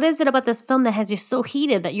 what is it about this film that has you so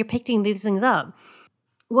heated that you're picking these things up?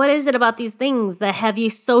 What is it about these things that have you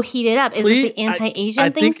so heated up? Is it the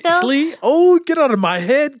anti-Asian thing still? Get out of my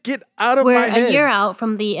head. Get out of my head. We're a year out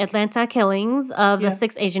from the Atlanta killings of the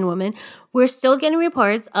 6 Asian women. We're still getting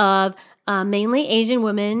reports of mainly Asian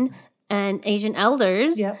women and Asian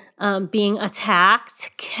elders being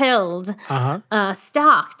attacked, killed,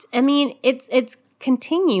 stalked. I mean, it's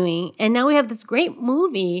continuing. And now we have this great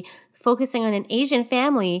movie focusing on an Asian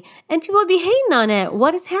family, and people would be hating on it.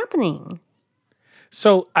 What is happening?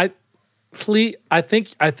 So I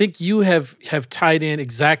think you have tied in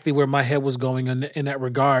exactly where my head was going in that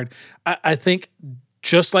regard. I think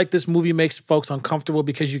just like this movie makes folks uncomfortable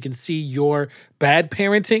because you can see your bad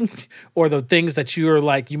parenting or the things that you're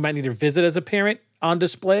like you might need to visit as a parent on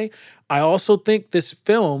display. I also think this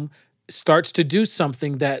film starts to do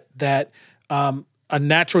something that a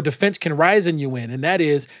natural defense can rise in you in, and that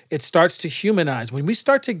is it starts to humanize. When we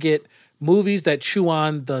start to get movies that chew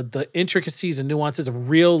on the intricacies and nuances of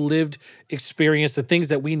real lived experience, the things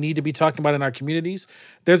that we need to be talking about in our communities,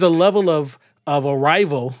 there's a level of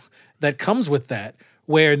arrival that comes with that,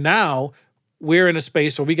 where now we're in a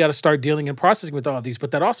space where we got to start dealing and processing with all of these.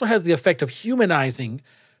 But that also has the effect of humanizing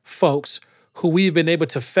folks who we've been able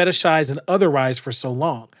to fetishize and otherize for so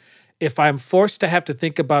long. If I'm forced to have to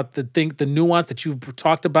think about the nuance that you've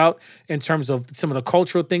talked about in terms of some of the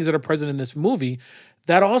cultural things that are present in this movie,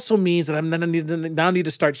 that also means that I'm now need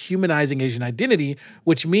to start humanizing Asian identity,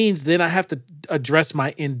 which means then I have to address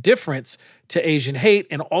my indifference to Asian hate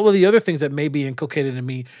and all of the other things that may be inculcated in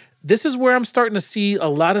me. This is where I'm starting to see a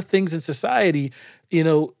lot of things in society,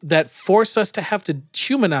 that force us to have to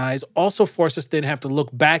humanize, also force us then have to look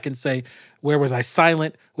back and say, where was I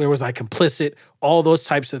silent? Where was I complicit? All those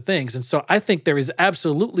types of things. And so I think there is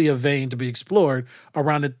absolutely a vein to be explored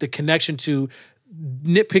around the connection to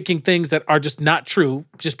nitpicking things that are just not true,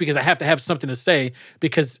 just because I have to have something to say.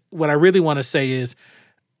 Because what I really want to say is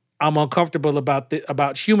I'm uncomfortable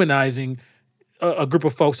about humanizing a group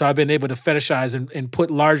of folks I've been able to fetishize and put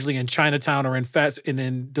largely in Chinatown or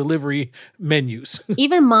in delivery menus.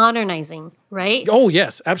 Even modernizing, right? Oh,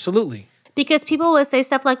 yes, absolutely. Because people would say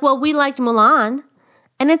stuff like, well, we liked Mulan.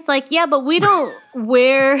 And it's like, yeah, but we don't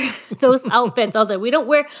wear those outfits all day. We don't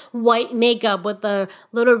wear white makeup with a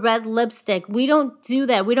little red lipstick. We don't do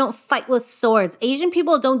that. We don't fight with swords. Asian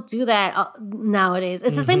people don't do that nowadays.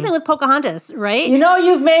 It's the same thing with Pocahontas, right?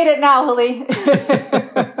 You've made it now, Hali.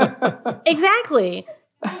 Exactly.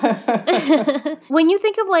 When you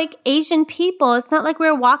think of like Asian people, it's not like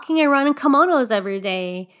we're walking around in kimonos every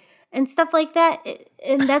day and stuff like that.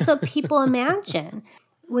 And that's what people imagine.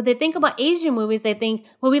 When they think about Asian movies, they think,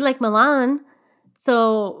 well, we like Mulan.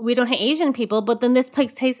 So we don't hate Asian people, but then this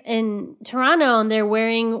takes place in Toronto and they're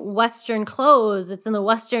wearing Western clothes. It's in the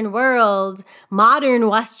Western world, modern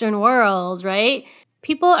Western world, right?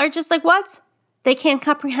 People are just like, what? They can't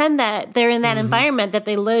comprehend that they're in that environment, that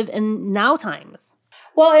they live in now times.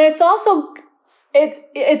 Well, and it's also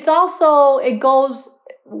it goes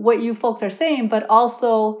what you folks are saying, but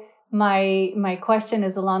also my question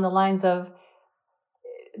is along the lines of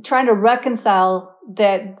trying to reconcile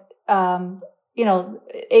that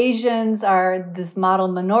Asians are this model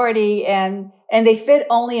minority and they fit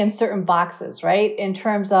only in certain boxes, right? In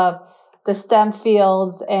terms of the STEM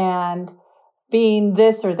fields and being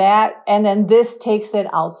this or that. And then this takes it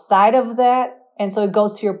outside of that. And so it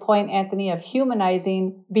goes to your point, Anthony, of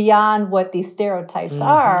humanizing beyond what these stereotypes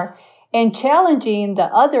are and challenging the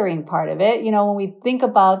othering part of it. When we think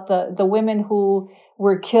about the women who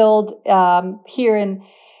were killed here in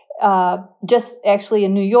just actually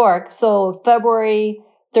in New York. So February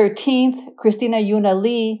 13th, Christina Yuna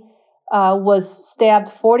Lee was stabbed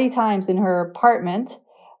 40 times in her apartment.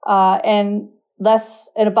 And less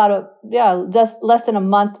than a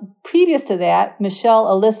month previous to that, Michelle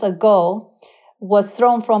Alyssa Go was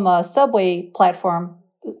thrown from a subway platform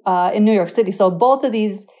in New York City. So both of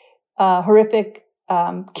these horrific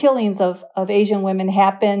killings of Asian women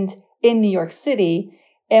happened in New York City.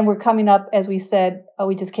 And we're coming up, as we said,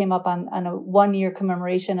 we just came up on a 1-year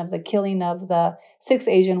commemoration of the killing of the 6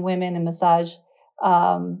 Asian women in massage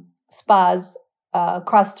spas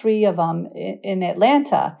across 3 of them in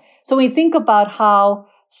Atlanta. So we think about how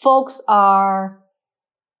folks are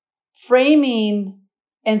framing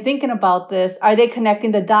and thinking about this. Are they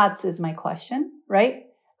connecting the dots is my question, right?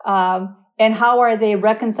 And how are they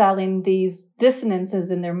reconciling these dissonances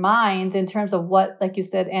in their minds in terms of what, like you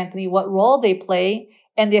said, Anthony, what role they play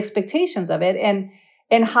and the expectations of it,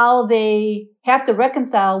 and how they have to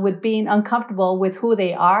reconcile with being uncomfortable with who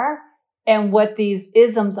they are and what these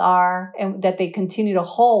isms are, and that they continue to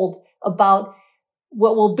hold about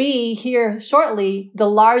what will be here shortly the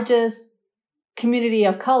largest community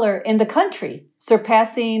of color in the country,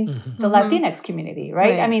 surpassing the Latinx community,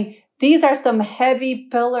 right? I mean, these are some heavy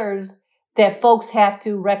pillars that folks have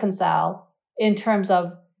to reconcile in terms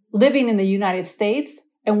of living in the United States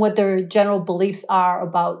and what their general beliefs are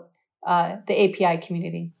about the API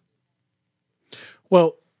community.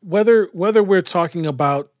 Well, whether we're talking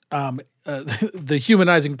about the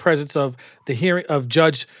humanizing presence of the hearing of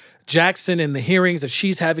Judge Jackson and the hearings that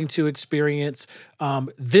she's having to experience,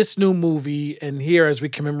 this new movie, and here as we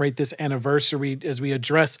commemorate this anniversary, as we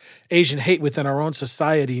address Asian hate within our own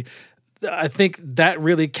society, I think that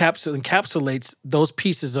really encapsulates those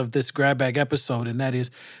pieces of this grab bag episode. And that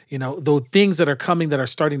is, the things that are coming that are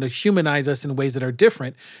starting to humanize us in ways that are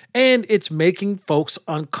different. And it's making folks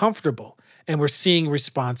uncomfortable. And we're seeing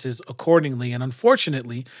responses accordingly. And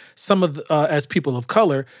unfortunately, some of as people of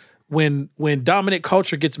color, when dominant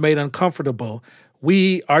culture gets made uncomfortable,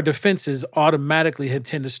 our defenses automatically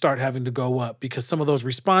tend to start having to go up, because some of those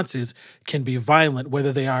responses can be violent,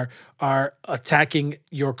 whether they are attacking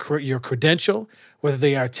your credential, whether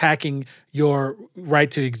they are attacking your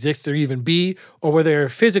right to exist or even be, or whether they're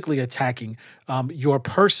physically attacking your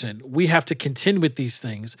person. We have to contend with these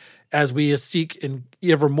things as we seek and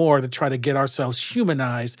ever more to try to get ourselves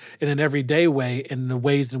humanized in an everyday way in the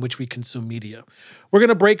ways in which we consume media. We're going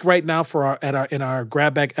to break right now in our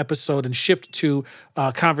grab bag episode and shift to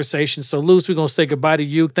conversation. So, Luz, we're going to say goodbye to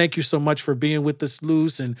you. Thank you so much for being with us,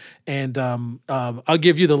 Luz, and I'll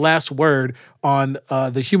give you the last word on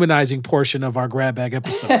the humanizing portion of our grab bag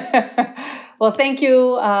episode. Well, thank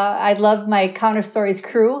you. I love my Counter Stories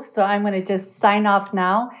crew, so I'm going to just sign off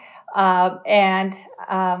now. And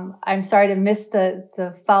I'm sorry to miss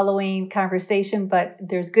the following conversation, but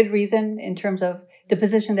there's good reason in terms of the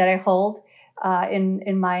position that I hold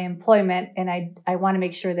in my employment, and I want to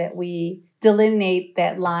make sure that we delineate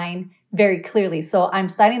that line very clearly. So I'm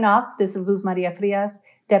signing off. This is Luz Maria Frias,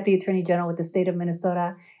 Deputy Attorney General with the state of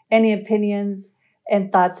Minnesota. Any opinions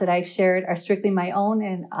and thoughts that I've shared are strictly my own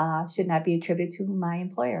and should not be attributed to my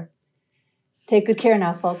employer. Take good care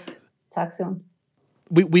now, folks. Talk soon.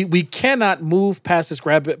 We cannot move past this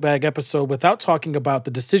grab bag episode without talking about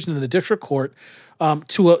the decision in the district court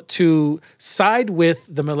to side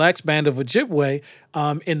with the Mille Lacs Band of Ojibwe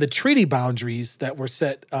in the treaty boundaries that were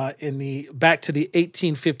set back to the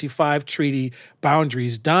 1855 treaty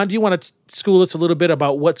boundaries. Don, do you want to school us a little bit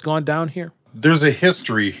about what's gone down here? There's a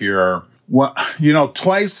history here. Well,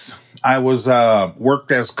 twice I was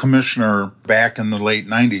worked as commissioner back in the late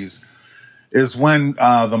 90s. Is when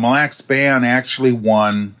the Mille Lacs Band actually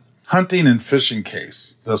won hunting and fishing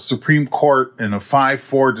case. The Supreme Court, in a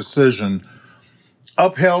 5-4 decision,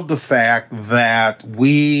 upheld the fact that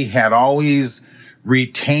we had always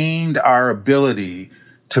retained our ability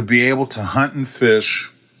to be able to hunt and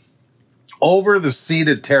fish over the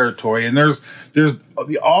ceded territory. And there's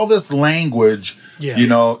all this language,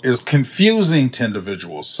 is confusing to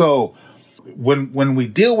individuals. So when we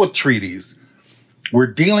deal with treaties, we're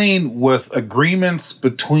dealing with agreements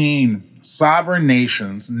between sovereign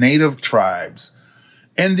nations, native tribes,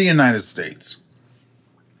 and the United States.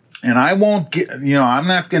 And I won't get, I'm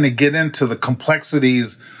not going to get into the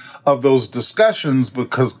complexities of those discussions,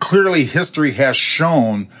 because clearly history has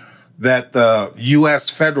shown that the U.S.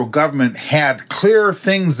 federal government had clear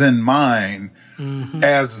things in mind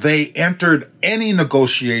as they entered any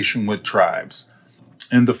negotiation with tribes.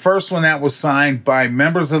 And the first one that was signed by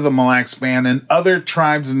members of the Mille Lacs Band and other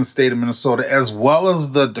tribes in the state of Minnesota, as well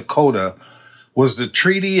as the Dakota, was the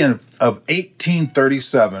Treaty of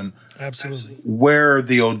 1837. Absolutely. Where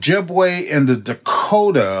the Ojibwe and the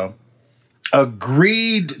Dakota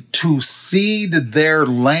agreed to cede their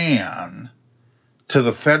land to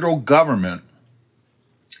the federal government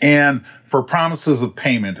and for promises of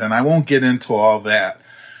payment. And I won't get into all that,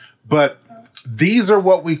 but these are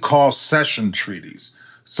what we call cession treaties.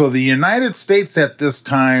 So the United States at this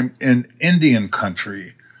time in Indian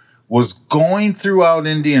country was going throughout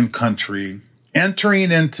Indian country,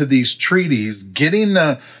 entering into these treaties, getting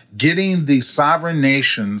the sovereign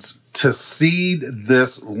nations to cede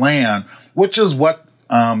this land, which is what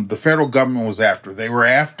the federal government was after. They were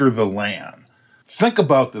after the land. Think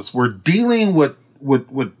about this. We're dealing with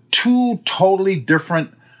two totally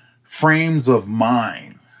different frames of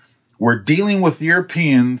mind. We're dealing with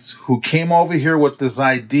Europeans who came over here with this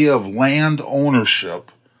idea of land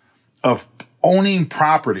ownership, of owning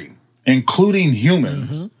property, including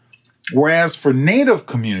humans. Whereas for native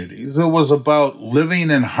communities, it was about living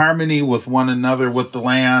in harmony with one another, with the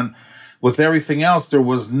land, with everything else. There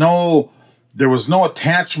was no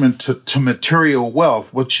attachment to material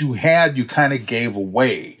wealth. What you had, you kind of gave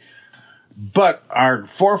away. But our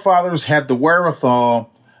forefathers had the wherewithal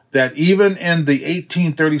that even in the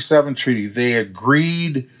 1837 treaty, they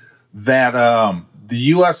agreed that the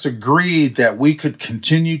U.S. agreed that we could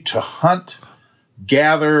continue to hunt,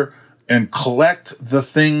 gather, and collect the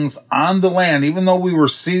things on the land. Even though we were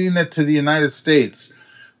ceding it to the United States,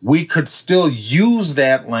 we could still use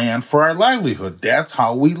that land for our livelihood. That's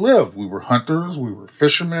how we lived. We were hunters, we were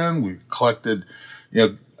fishermen, we collected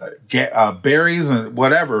berries and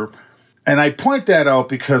whatever. And I point that out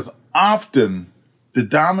because often the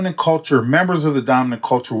dominant culture, members of the dominant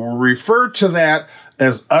culture, will refer to that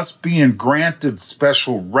as us being granted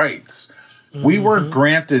special rights. We weren't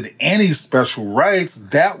granted any special rights.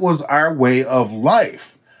 That was our way of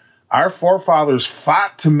life. Our forefathers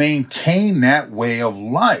fought to maintain that way of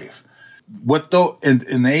life. In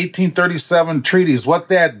the 1837 treaties, what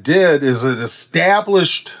that did is it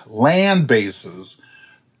established land bases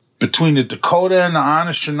between the Dakota and the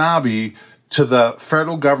Anishinaabe to the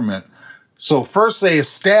federal government. So first they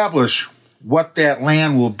establish what that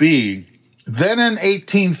land will be. Then in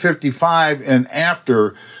 1855 and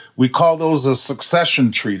after, we call those the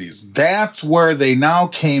succession treaties. That's where they now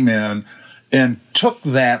came in and took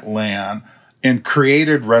that land and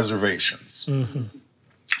created reservations.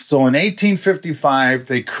 So in 1855,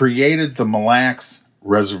 they created the Mille Lacs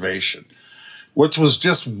Reservation, which was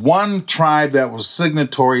just one tribe that was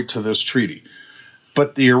signatory to this treaty.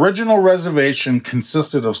 But the original reservation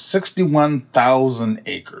consisted of 61,000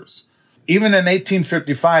 acres. Even in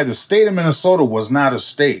 1855, the state of Minnesota was not a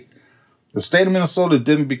state. The state of Minnesota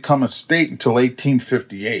didn't become a state until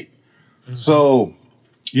 1858. So,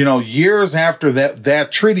 years after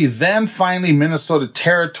that treaty, then finally Minnesota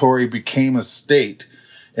Territory became a state,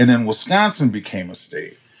 and then Wisconsin became a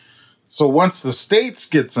state. So once the states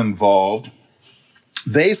gets involved,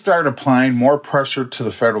 they start applying more pressure to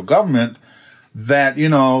the federal government that,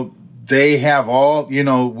 they have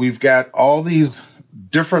we've got all these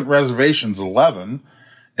different reservations, 11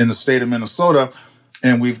 in the state of Minnesota,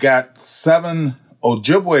 and we've got 7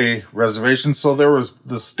 Ojibwe reservations. So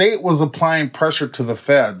the state was applying pressure to the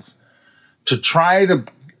feds to try to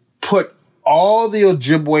put all the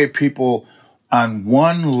Ojibwe people on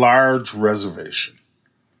one large reservation.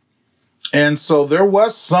 And so there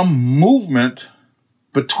was some movement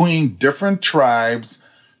between different tribes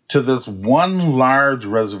to this one large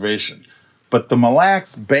reservation. But the Mille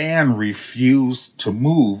Lacs Band refused to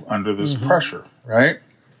move under this pressure, right?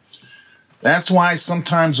 That's why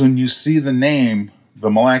sometimes when you see the name, the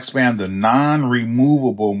Mille Lacs Band, the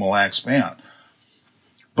non-removable Mille Lacs Band.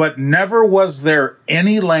 But never was there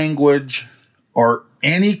any language or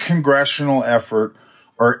any congressional effort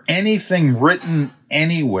or anything written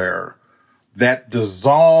anywhere that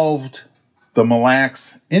dissolved the Mille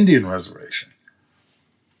Lacs Indian Reservation.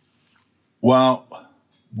 Well,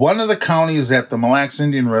 one of the counties that the Mille Lacs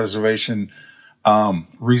Indian Reservation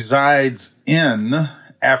resides in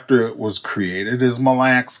after it was created is Mille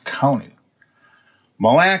Lacs County.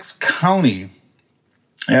 Mille Lacs County,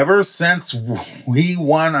 ever since we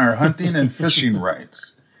won our hunting and fishing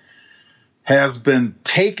rights, has been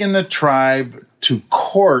taking the tribe to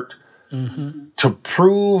court to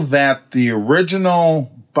prove that the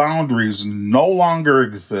original boundaries no longer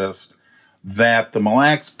exist, that the Mille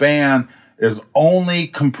Lacs Band is only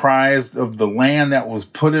comprised of the land that was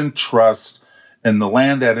put in trust and the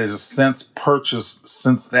land that it has since purchased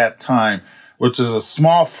since that time, which is a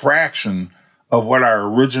small fraction of what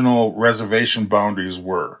our original reservation boundaries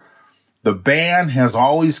were. The band has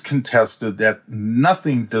always contested that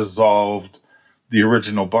nothing dissolved the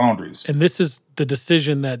original boundaries. And this is the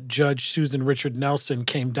decision that Judge Susan Richard Nelson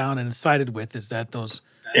came down and sided with, is that those...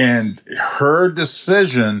 And her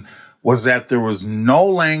decision was that there was no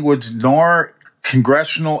language nor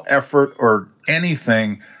congressional effort or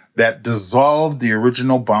anything that dissolved the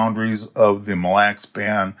original boundaries of the Mille Lacs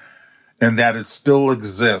Band, and that it still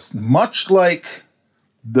exists. Much like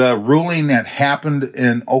the ruling that happened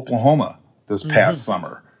in Oklahoma this past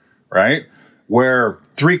summer, right? Where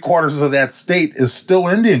 3/4 of that state is still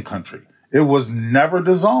Indian country. It was never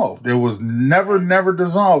dissolved. It was never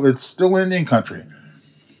dissolved. It's still Indian country.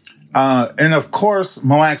 And of course,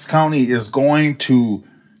 Mille Lacs County is going to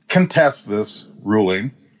contest this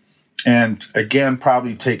ruling and again,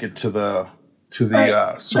 probably take it to the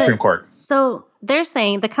Supreme Court. So they're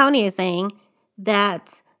saying, the county is saying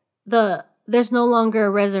that there's no longer a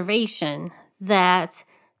reservation, that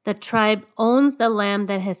the tribe owns the land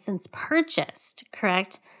that has since purchased,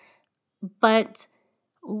 correct? But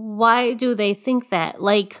why do they think that?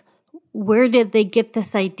 Like, where did they get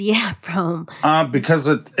this idea from? Because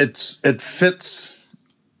it fits.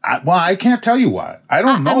 I can't tell you why. I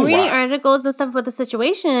don't know why. I'm reading articles and stuff about the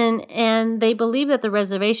situation, and they believe that the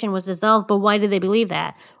reservation was dissolved. But why do they believe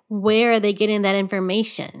that? Where are they getting that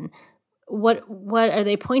information? What are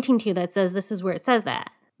they pointing to that says this is where it says that?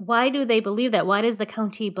 Why do they believe that? Why does the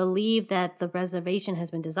county believe that the reservation has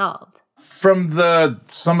been dissolved? From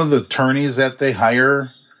some of the attorneys that they hire,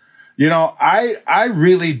 I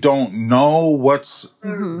really don't know what's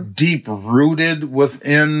deep rooted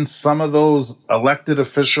within some of those elected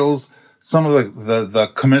officials, some of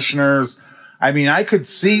the commissioners. I mean, I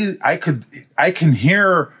can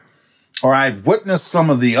hear, or I've witnessed some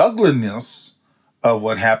of the ugliness of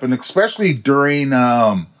what happened, especially during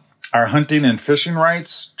our hunting and fishing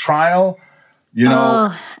rights trial.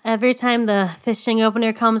 Every time the fishing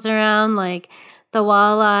opener comes around, like the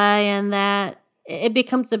walleye and that, it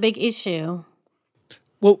becomes a big issue.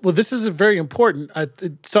 Well, this is very important.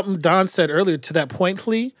 Something Don said earlier to that point,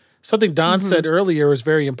 Lee. Something Don said earlier is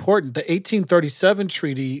very important. The 1837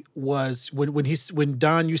 treaty was when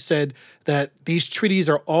Don, you said that these treaties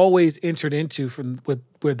are always entered into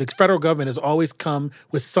where the federal government has always come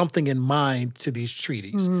with something in mind to these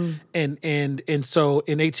treaties. And so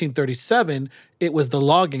in 1837 it was the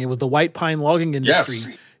logging, it was the white pine logging industry.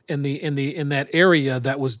 Yes. In that area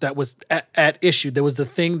that was at issue. There was the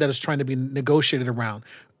thing that is trying to be negotiated around.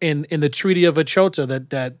 In the Treaty of Ochota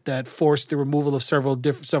that forced the removal of several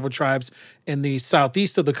tribes in the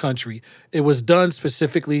southeast of the country. It was done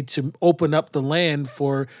specifically to open up the land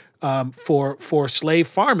for slave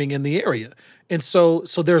farming in the area. And so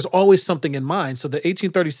there's always something in mind. So the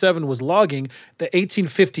 1837 was logging, the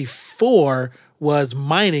 1854 was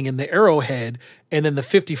mining in the Arrowhead, and then the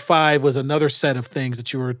 55 was another set of things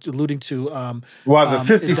that you were alluding to. The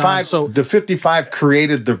 55. So the 55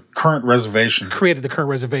 created the current reservation.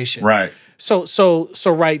 Right. So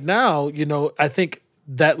right now, I think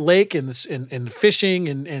that lake and fishing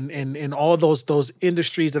and all those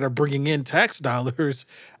industries that are bringing in tax dollars,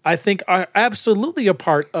 I think are absolutely a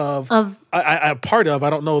part of. I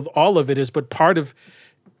don't know if all of it is, but part of.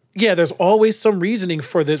 Yeah, there's always some reasoning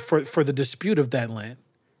for the dispute of that land.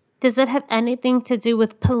 Does it have anything to do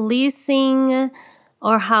with policing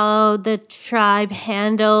or how the tribe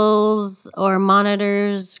handles or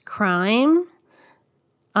monitors crime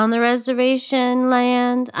on the reservation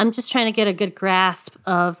land? I'm just trying to get a good grasp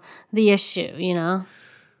of the issue,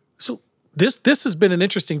 So this has been an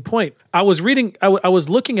interesting point. I was reading, I was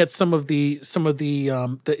looking at some of the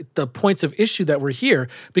points of issue that were here,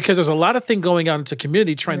 because there's a lot of thing going on into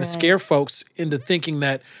community trying to scare folks into thinking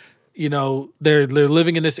that, they're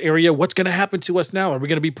living in this area. What's going to happen to us now? Are we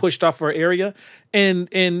going to be pushed off our area? And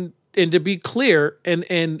to be clear,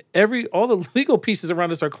 and all the legal pieces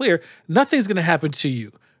around us are clear, nothing's going to happen to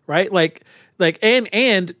you. right?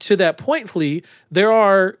 And to that point, Lee, there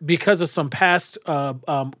are, because of some past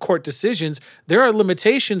court decisions, there are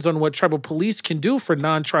limitations on what tribal police can do for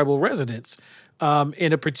non-tribal residents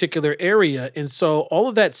in a particular area. And so all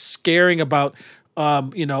of that scaring about,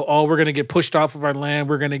 we're going to get pushed off of our land,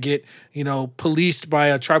 we're going to get, policed by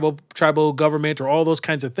a tribal government, or all those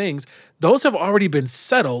kinds of things, those have already been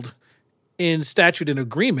settled in statute and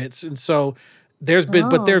agreements. And so there's been,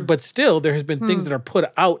 but still there has been things that are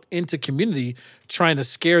put out into community trying to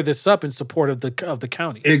scare this up in support of the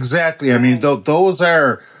county. Exactly. I mean, those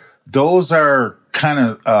are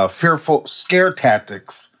kind of fearful scare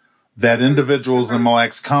tactics that individuals in Mille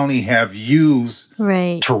Lacs County have used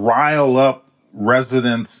to rile up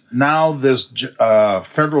residents. Now this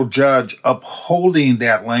federal judge upholding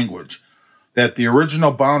that language, that the original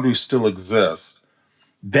boundary still exists,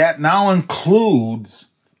 that now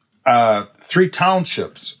includes 3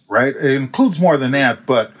 townships, right? It includes more than that,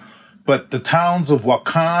 but the towns of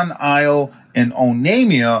Wakan, Isle, and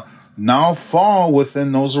Onamia now fall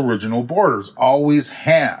within those original borders. Always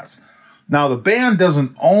has. Now, the band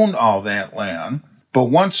doesn't own all that land, but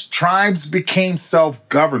once tribes became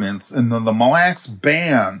self-governance, and the Mille Lacs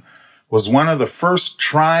Band was one of the first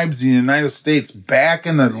tribes in the United States back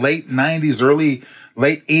in the late 80s, early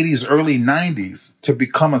 90s to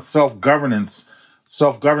become a self-governance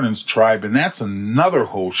tribe. And that's another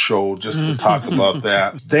whole show just to talk about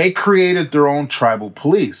that. They created their own tribal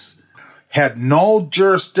police, had no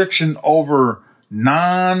jurisdiction over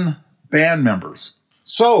non-band members.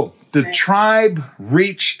 So the tribe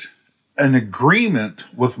reached an agreement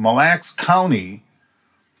with Mille Lacs County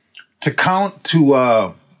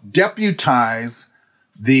to deputize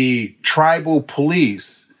the tribal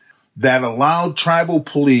police, that allowed tribal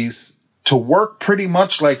police to work pretty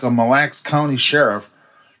much like a Mille Lacs County sheriff.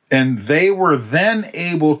 And they were then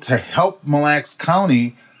able to help Mille Lacs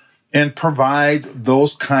County and provide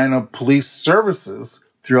those kind of police services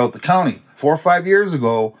throughout the county. 4 or 5 years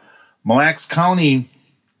ago, Mille Lacs County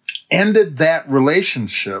ended that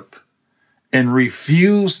relationship and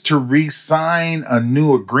refused to re-sign a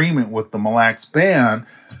new agreement with the Mille Lacs Band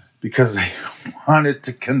because they wanted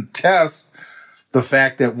to contest the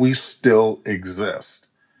fact that we still exist.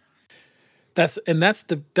 That's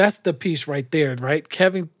the piece right there, right?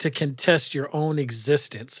 Having to contest your own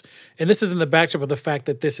existence. And this is in the backdrop of the fact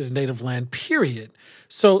that this is native land, period.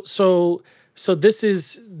 So this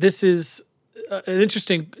is an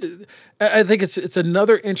interesting, I think it's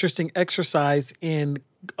another interesting exercise in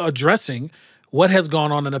addressing what has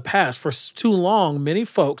gone on in the past. For too long, many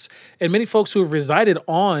folks who have resided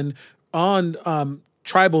on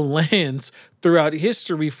tribal lands throughout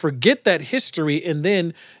history forget that history. And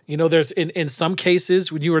then, there's in some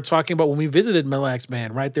cases, when you were talking about when we visited Mille Lacs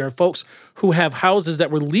Band, right? There are folks who have houses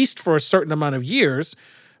that were leased for a certain amount of years,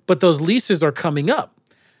 but those leases are coming up.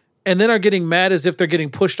 And then are getting mad as if they're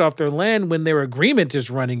getting pushed off their land when their agreement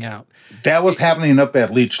is running out. That was happening up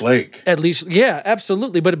at Leech Lake. Yeah,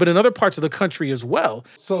 absolutely. But in other parts of the country as well.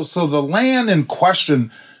 So the land in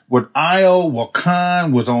question with Isle,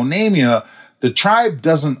 Wakan, with Onamia, the tribe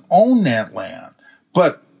doesn't own that land.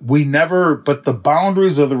 But the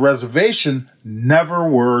boundaries of the reservation never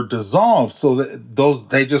were dissolved. So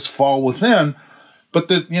they just fall within. But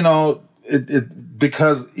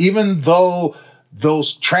because even though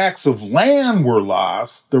those tracts of land were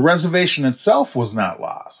lost, the reservation itself was not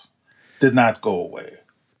lost, did not go away.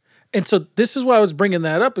 And so this is why I was bringing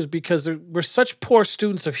that up, is because we're such poor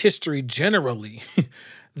students of history generally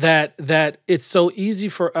that it's so easy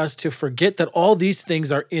for us to forget that all these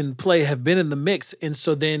things are in play, have been in the mix. And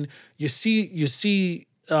so then you see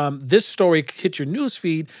this story hit your news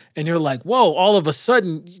feed and you're like, whoa, all of a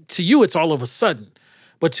sudden, to you, it's all of a sudden.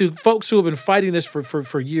 But to folks who have been fighting this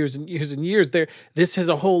for years and years and years, this has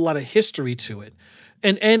a whole lot of history to it.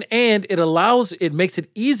 And it makes it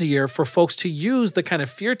easier for folks to use the kind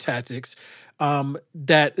of fear tactics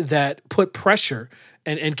that put pressure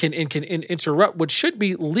and can interrupt what should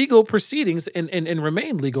be legal proceedings and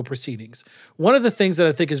remain legal proceedings. One of the things that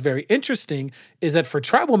I think is very interesting is that for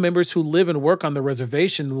tribal members who live and work on the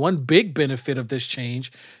reservation, one big benefit of this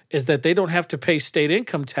change is that they don't have to pay state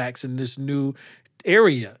income tax in this new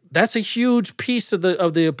area. That's a huge piece of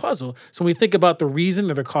the puzzle. So when we think about the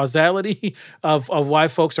reason or the causality of why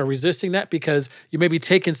folks are resisting that, because you may be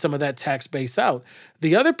taking some of that tax base out.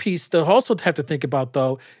 The other piece to also have to think about,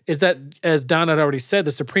 though, is that, as Don had already said,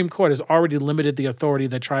 the Supreme Court has already limited the authority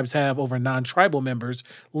that tribes have over non-tribal members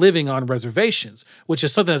living on reservations, which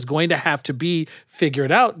is something that's going to have to be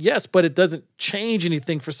figured out. Yes, but it doesn't change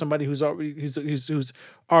anything for somebody who's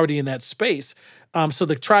already in that space. So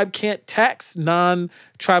the tribe can't tax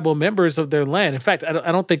non-tribal members of their land. In fact,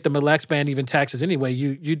 I don't think the Mille Lacs Band even taxes anyway.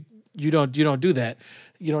 You don't do that.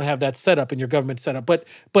 You don't have that set up in your government setup. But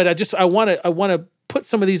I want to put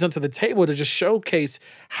some of these onto the table to just showcase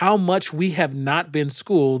how much we have not been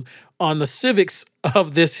schooled on the civics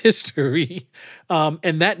of this history,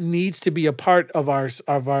 and that needs to be a part of our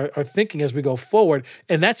thinking as we go forward.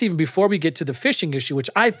 And that's even before we get to the fishing issue, which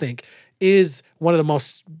I think is one of the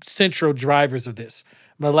most central drivers of this.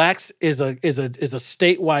 Mille Lacs is a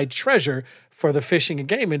statewide treasure for the fishing and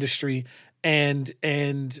game industry, and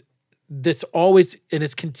this always and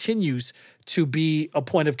it continues to be a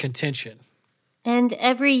point of contention. And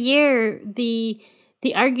every year, the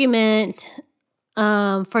argument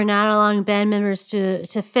for not allowing band members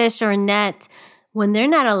to fish or net when they're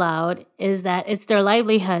not allowed is that it's their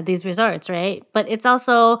livelihood, these resorts, right? But it's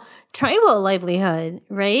also tribal livelihood,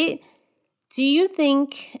 right? Do you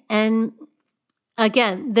think, and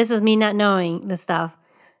again, this is me not knowing this stuff,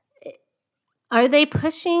 are they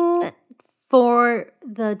pushing for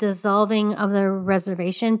the dissolving of the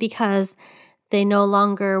reservation because they no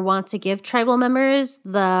longer want to give tribal members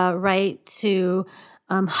the right to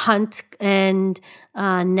hunt and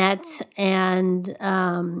net and,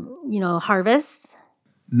 harvest?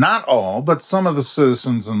 Not all, but some of the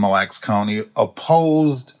citizens in Mille Lacs County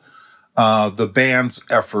opposed the band's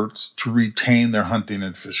efforts to retain their hunting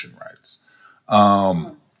and fishing rights.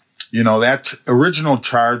 That original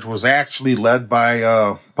charge was actually led by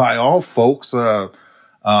all folks,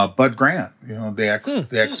 Bud Grant,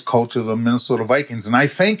 the ex-coach of the Minnesota Vikings. And I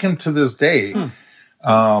thank him to this day.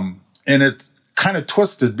 And it's kind of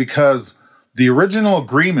twisted because the original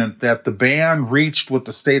agreement that the band reached with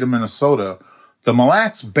the state of Minnesota, the Mille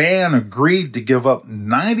Lacs Band agreed to give up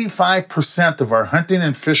 95% of our hunting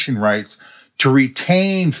and fishing rights to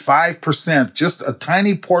retain 5%, just a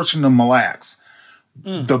tiny portion of Mille Lacs.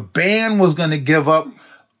 The band was going to give up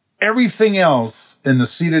everything else in the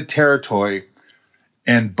ceded territory,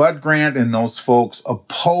 and Bud Grant and those folks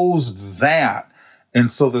opposed that. And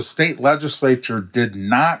so the state legislature did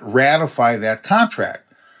not ratify that contract.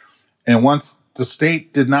 And once the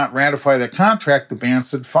state did not ratify that contract, the band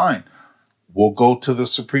said, fine, we'll go to the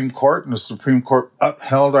Supreme Court. And the Supreme Court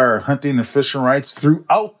upheld our hunting and fishing rights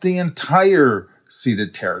throughout the entire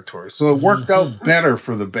ceded territory. So it worked out better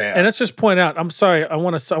for the band. And let's just point out, I'm sorry, I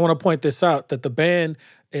want to point this out, that the band,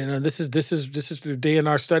 and this is the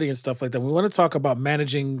DNR study and stuff like that. We want to talk about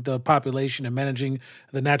managing the population and managing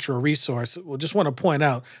the natural resource. We just want to point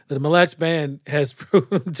out that the Mille Lacs Band has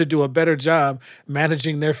proven to do a better job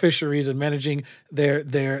managing their fisheries and managing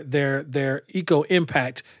their eco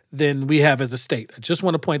impact than we have as a state. I just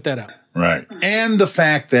want to point that out. Right. And the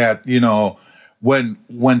fact that,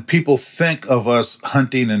 when people think of us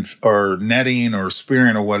hunting or netting or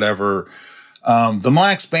spearing or whatever, the Mille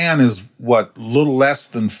Lacs Band is little less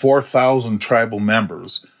than 4,000 tribal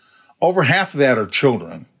members. Over half of that are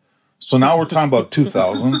children. So now we're talking about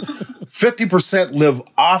 2,000. 50% live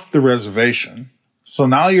off the reservation. So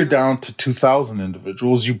now you're down to 2,000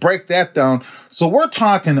 individuals. You break that down. So we're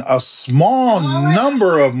talking a small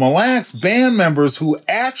number of Mille Lacs Band members who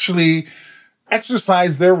actually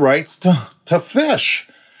exercise their rights to fish.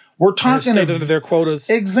 We're talking under their quotas.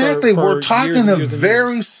 Exactly. For we're talking years a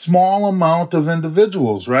very small amount of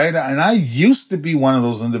individuals, right? And I used to be one of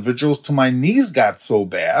those individuals till my knees got so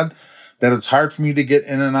bad that it's hard for me to get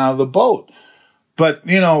in and out of the boat. But,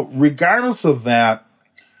 regardless of that,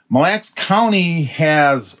 Mille Lacs County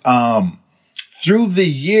has, through the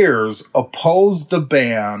years, opposed the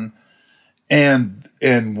ban.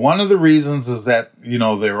 And one of the reasons is that,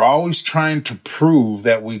 they're always trying to prove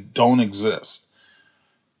that we don't exist.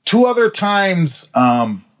 2 other times,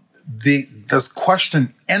 this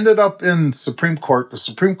question ended up in Supreme Court. The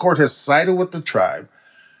Supreme Court has sided with the tribe.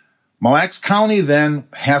 Mille Lacs County then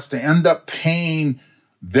has to end up paying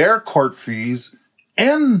their court fees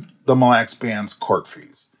and the Mille Lacs Band's court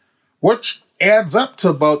fees, which adds up to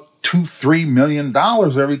about $2-3 million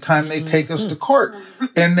every time they take us to court.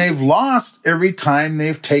 And they've lost every time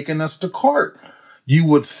they've taken us to court. You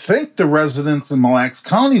would think the residents in Mille Lacs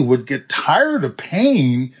County would get tired of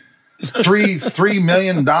paying $3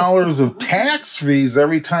 million of tax fees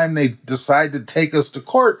every time they decide to take us to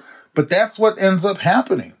court. But that's what ends up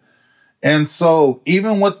happening. And so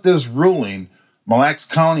even with this ruling, Mille Lacs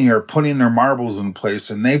County are putting their marbles in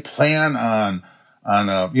place, and they plan on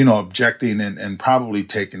objecting and probably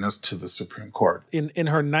taking us to the Supreme Court. In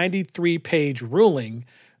her 93-page ruling,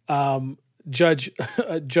 Judge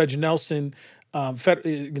Nelson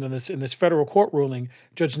in this federal court ruling,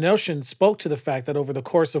 Judge Nelson spoke to the fact that over the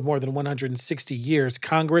course of more than 160 years,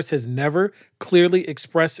 Congress has never clearly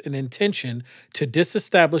expressed an intention to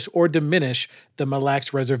disestablish or diminish the Mille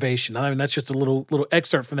Lacs Reservation. I mean, that's just a little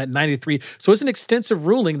excerpt from that 93. So it's an extensive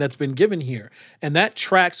ruling that's been given here, and that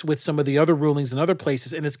tracks with some of the other rulings in other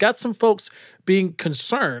places. And it's got some folks being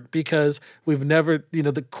concerned because we've never,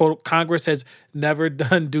 the quote, Congress has never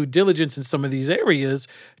done due diligence in some of these areas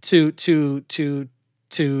to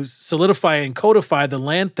solidify and codify the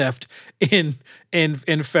land theft in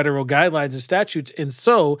federal guidelines and statutes. And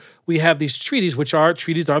so we have these treaties,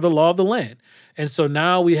 treaties are the law of the land. And so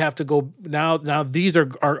now we have to go, now these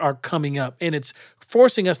are coming up, and it's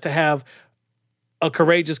forcing us to have a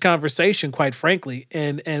courageous conversation, quite frankly.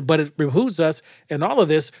 But it behooves us in all of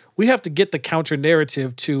this, we have to get the counter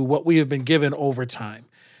narrative to what we have been given over time.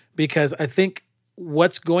 Because I think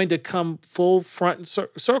what's going to come full front and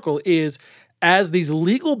circle is as these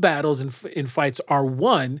legal battles and fights are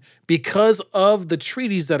won because of the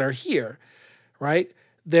treaties that are here, right?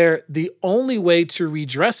 The only way to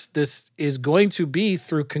redress this is going to be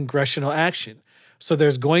through congressional action. So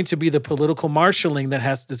there's going to be the political marshaling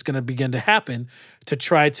that's going to begin to happen to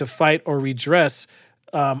try to fight or redress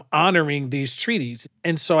honoring these treaties.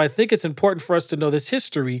 And so I think it's important for us to know this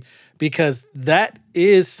history because that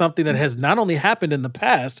is something that has not only happened in the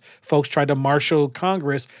past. Folks tried to marshal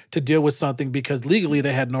Congress to deal with something because legally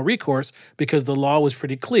they had no recourse because the law was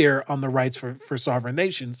pretty clear on the rights for sovereign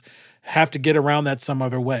nations. Have to get around that some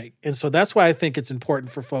other way. And so that's why I think it's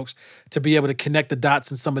important for folks to be able to connect the dots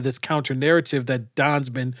in some of this counter narrative that Don's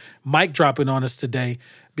been mic dropping on us today,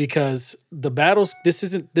 because the battles,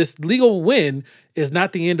 this legal win is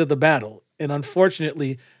not the end of the battle. And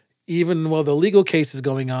unfortunately, even while the legal case is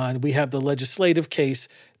going on, we have the legislative case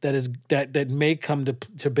that may come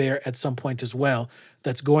to bear at some point as well.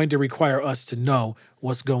 That's going to require us to know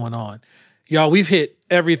what's going on. Y'all, we've hit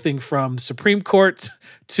everything from Supreme Court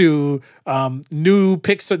to new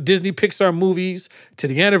Disney Pixar movies to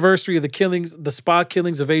the anniversary of the spa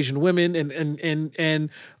killings of Asian women and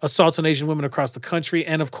assaults on Asian women across the country,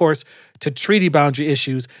 and of course to treaty boundary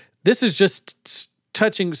issues. This is just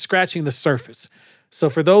scratching the surface. So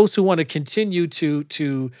for those who want to continue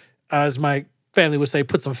to, as my family would say,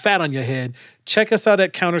 put some fat on your head, check us out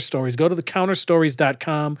at Counter Stories. Go to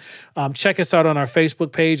thecounterstories.com. Check us out on our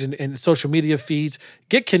Facebook page and social media feeds.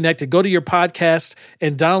 Get connected. Go to your podcast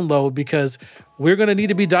and download, because we're going to need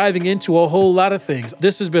to be diving into a whole lot of things.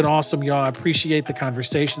 This has been awesome, y'all. I appreciate the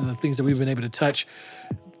conversation and the things that we've been able to touch.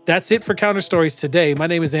 That's it for Counter Stories today. My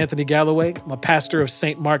name is Anthony Galloway. I'm a pastor of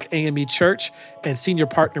St. Mark AME Church and senior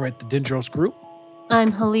partner at the Dendros Group.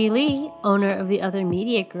 I'm Hallie Lee, owner of the Other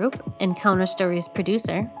Media Group and Counter Stories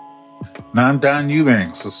producer. And I'm Don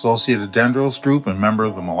Eubanks, associate at Dendros Group and member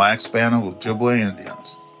of the Mille Lacs Band of Ojibwe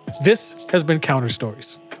Indians. This has been Counter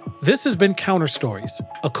Stories. This has been Counter Stories,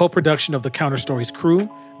 a co-production of the Counter Stories crew,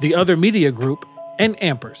 the Other Media Group, and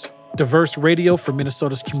Ampers, diverse radio for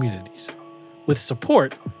Minnesota's communities, with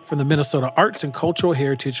support from the Minnesota Arts and Cultural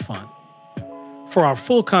Heritage Fund. For our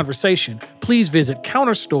full conversation, please visit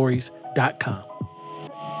counterstories.com.